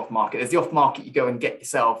 2 kinds of off market. There's the off market you go and get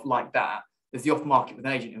yourself like that. There's the off market with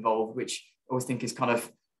an agent involved, which I always think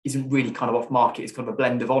isn't really kind of off market. It's kind of a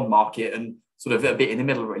blend of on market and sort of a bit in the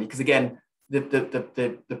middle, really. Because again,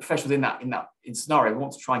 the professionals in scenario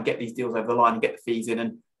want to try and get these deals over the line and get the fees in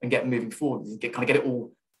and get moving forward, and get it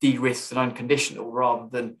all de-risked and unconditional, rather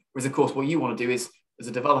than, whereas of course what you want to do is, as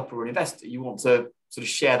a developer or an investor, you want to sort of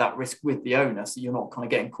share that risk with the owner, so you're not kind of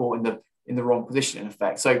getting caught in the wrong position in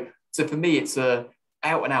effect. So for me, it's a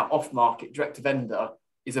out and out off market direct to vendor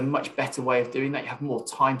is a much better way of doing that. You have more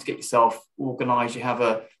time to get yourself organized. You have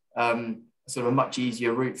a sort of a much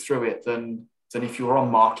easier route through it than if you're on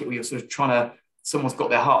market, where you're sort of someone's got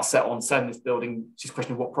their heart set on selling this building, it's just a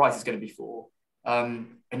question of what price it's going to be for. and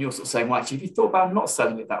you're sort of saying, well, actually, have you thought about not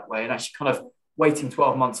selling it that way and actually kind of waiting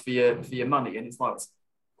 12 months for your money? And it's like it's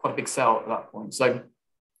quite a big sell at that point. So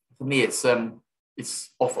for me, it's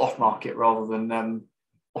off market rather than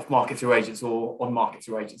off market through agents or on market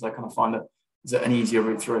through agents. I kind of find that is an easier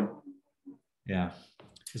route through. Yeah,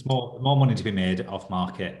 there's more money to be made off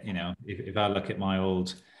market. You know, if I look at my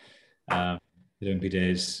old Wimpy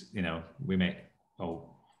days, you know,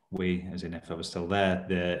 we, as in if I was still there,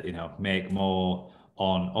 make more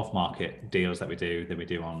on off market deals that we do than we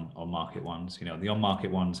do on market ones. You know, the on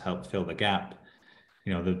market ones help fill the gap.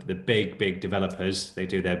 You know, the big developers, they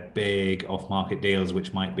do their big off-market deals,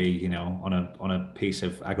 which might be, you know, on a piece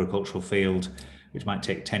of agricultural field, which might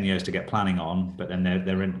take 10 years to get planning on, but then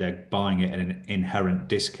they're buying it at an inherent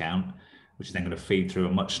discount, which is then going to feed through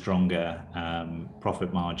a much stronger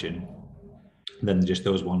profit margin than just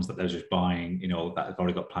those ones that they're just buying, you know, that have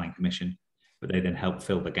already got planning permission, but they then help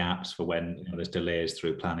fill the gaps for when, you know, there's delays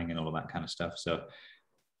through planning and all of that kind of stuff. So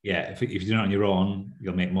yeah, if you're doing it on your own,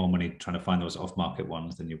 you'll make more money trying to find those off-market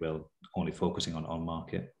ones than you will only focusing on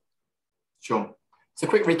market. Sure. So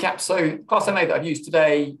quick recap. So Class MA that I've used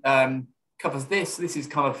today covers this. This is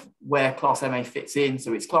kind of where Class MA fits in.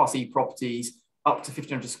 So it's Class E properties up to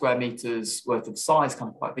 1,500 square meters worth of size, kind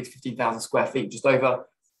of quite big, 15,000 square feet, just over.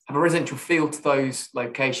 Have a residential feel to those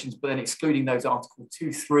locations, but then excluding those Article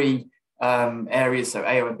 2-3 areas, so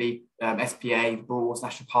A, O and B, SPA, Broads,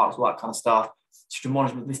 national parks, all that kind of stuff. District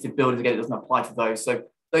management listed buildings, again, it doesn't apply to those. So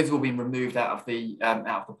those have all been removed out of the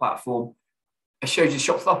platform. I showed you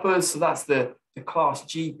shops uppers, so that's the Class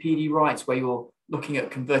G PD rights, where you're looking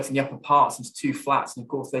at converting the upper parts into 2 flats, and of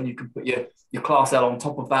course then you can put your Class L on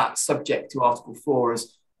top of that, subject to Article 4,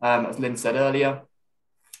 as Lynn said earlier.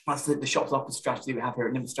 That's the shops uppers strategy we have here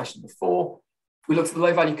at Nimbus Strategy before. We looked at the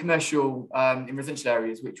low value commercial in residential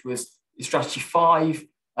areas, which was strategy 5.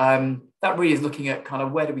 That really is looking at kind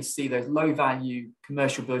of where do we see those low value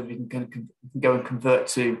commercial buildings we can go and convert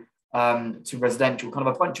to residential, kind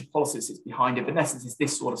of a bunch of policies that's behind it. But in essence, it's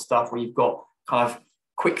this sort of stuff where you've got kind of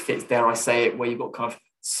quick fits, dare I say it, where you've got kind of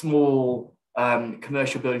small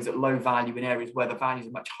commercial buildings at low value in areas where the values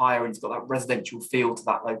are much higher, and it's got that residential feel to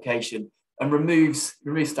that location, and removes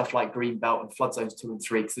stuff like green belt and flood zones 2 and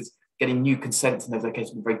 3, because getting new consents in those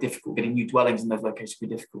locations will be very difficult. Getting new dwellings in those locations will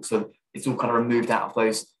be difficult. So it's all kind of removed out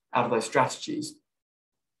of those strategies.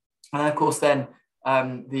 And then, of course, then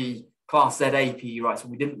the Class ZA PD rights,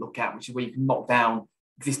 we didn't look at, which is where you can knock down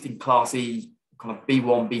existing Class E, kind of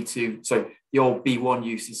B1, B2, so the old B1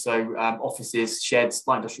 uses, so offices, sheds,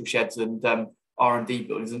 light industrial sheds, and R&D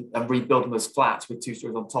buildings, and rebuild them as flats with 2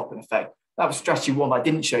 stories on top, in effect. That was strategy 1 that I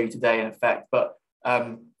didn't show you today, in effect, but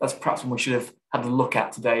that's perhaps one we should have had a look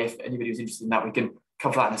at today. If anybody was interested in that, we can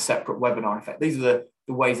cover that in a separate webinar. In fact, these are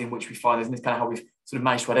the ways in which we find this, and it's kind of how we've sort of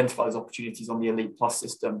managed to identify those opportunities on the Elite Plus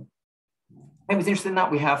system. If anyone's interested in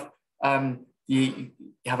that, we have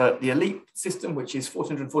the Elite system, which is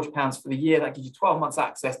 £440 for the year. That gives you 12 months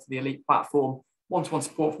access to the Elite platform, one-to-one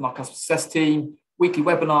support from our customer success team, weekly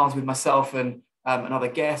webinars with myself and other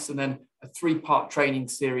guests, and then a 3-part training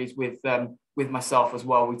series with myself as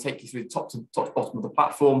well. We take you through the top to bottom of the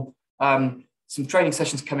platform. Some training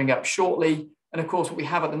sessions coming up shortly. And of course, what we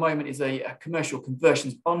have at the moment is a commercial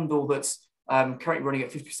conversions bundle that's currently running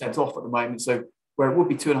at 50% off at the moment. So where it would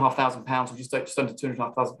be £2,500, or just under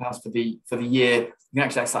 £2,500 for the year, you can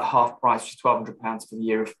actually access that half price, which is £1,200 for the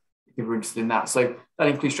year if you're interested in that. So that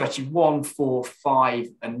includes strategy 1, 4, 5,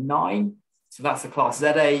 and 9. So that's the Class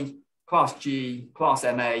ZA, Class G, Class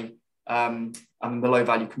MA, and the low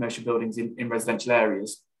value commercial buildings in residential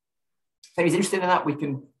areas. If anyone's interested in that, we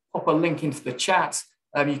can pop a link into the chat.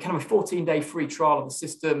 You can have a 14-day free trial of the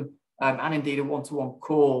system, and indeed a one-to-one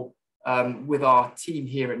call with our team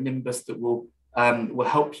here at Nimbus that will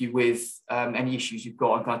help you with any issues you've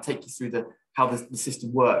got and kind of take you through how the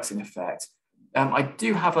system works, in effect. I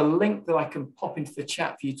do have a link that I can pop into the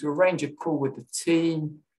chat for you to arrange a call with the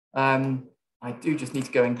team. I do just need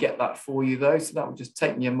to go and get that for you, though, so that will just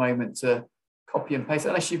take me a moment to copy and paste,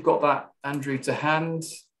 unless you've got that, Andrew, to hand.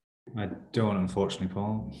 I don't, unfortunately,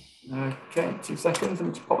 Paul. Okay, 2 seconds. Let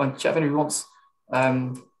me just pop my chat if anyone wants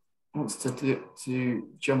to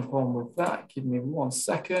jump on with that. Give me 1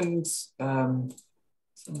 second. Send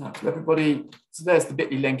that to everybody. So there's the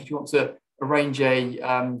Bitly link. If you want to arrange a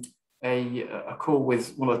call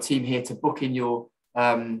with one of the team here to book in your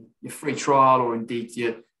free trial, or indeed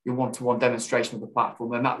your one-to-one demonstration of the platform,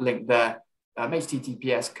 then that link there,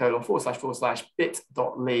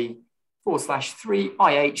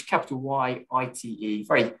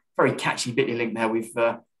 https://bit.ly/3IH very catchy Bitly link there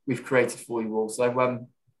we've created for you all. So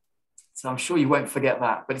I'm sure you won't forget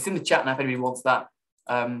that. But it's in the chat now if anybody wants that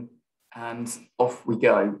and off we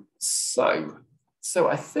go. So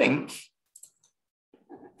I think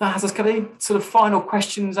that has us kind of sort of final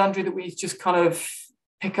questions, Andrew, that we just kind of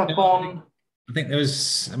pick up on. I think there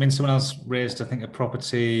was, I mean, someone else raised, I think, a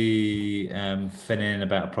property, Finnan,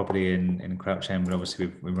 about a property in Crouch End, but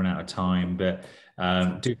obviously we've run out of time. But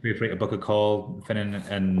do feel free to book a call. Finnan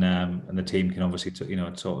and the team can obviously,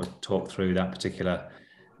 sort of talk through that particular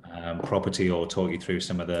property, or talk you through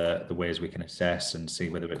some of the ways we can assess and see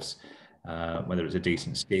whether it's a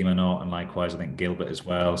decent scheme or not. And likewise, I think Gilbert as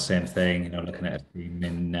well, same thing, looking at a scheme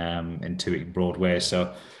in Tooting Broadway.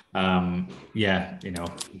 So to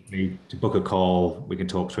book a call, we can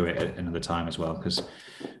talk through it at another time as well, because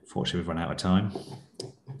fortunately we've run out of time.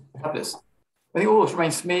 Fabulous. I think all that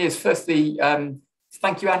remains for me is firstly,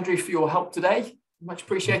 thank you, Andrew, for your help today. Much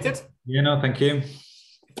appreciated. Yeah, no, thank you.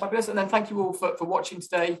 Fabulous. And then thank you all for watching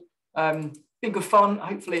today. Been good fun.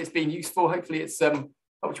 Hopefully it's been useful. Hopefully it's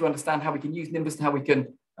helped you understand how we can use Nimbus and how we can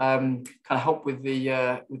kind of help with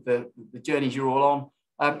the journeys you're all on.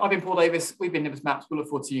 I've been Paul Davis. We've been Nimbus Maps. We'll look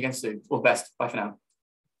forward to seeing you again soon. All the best. Bye for now.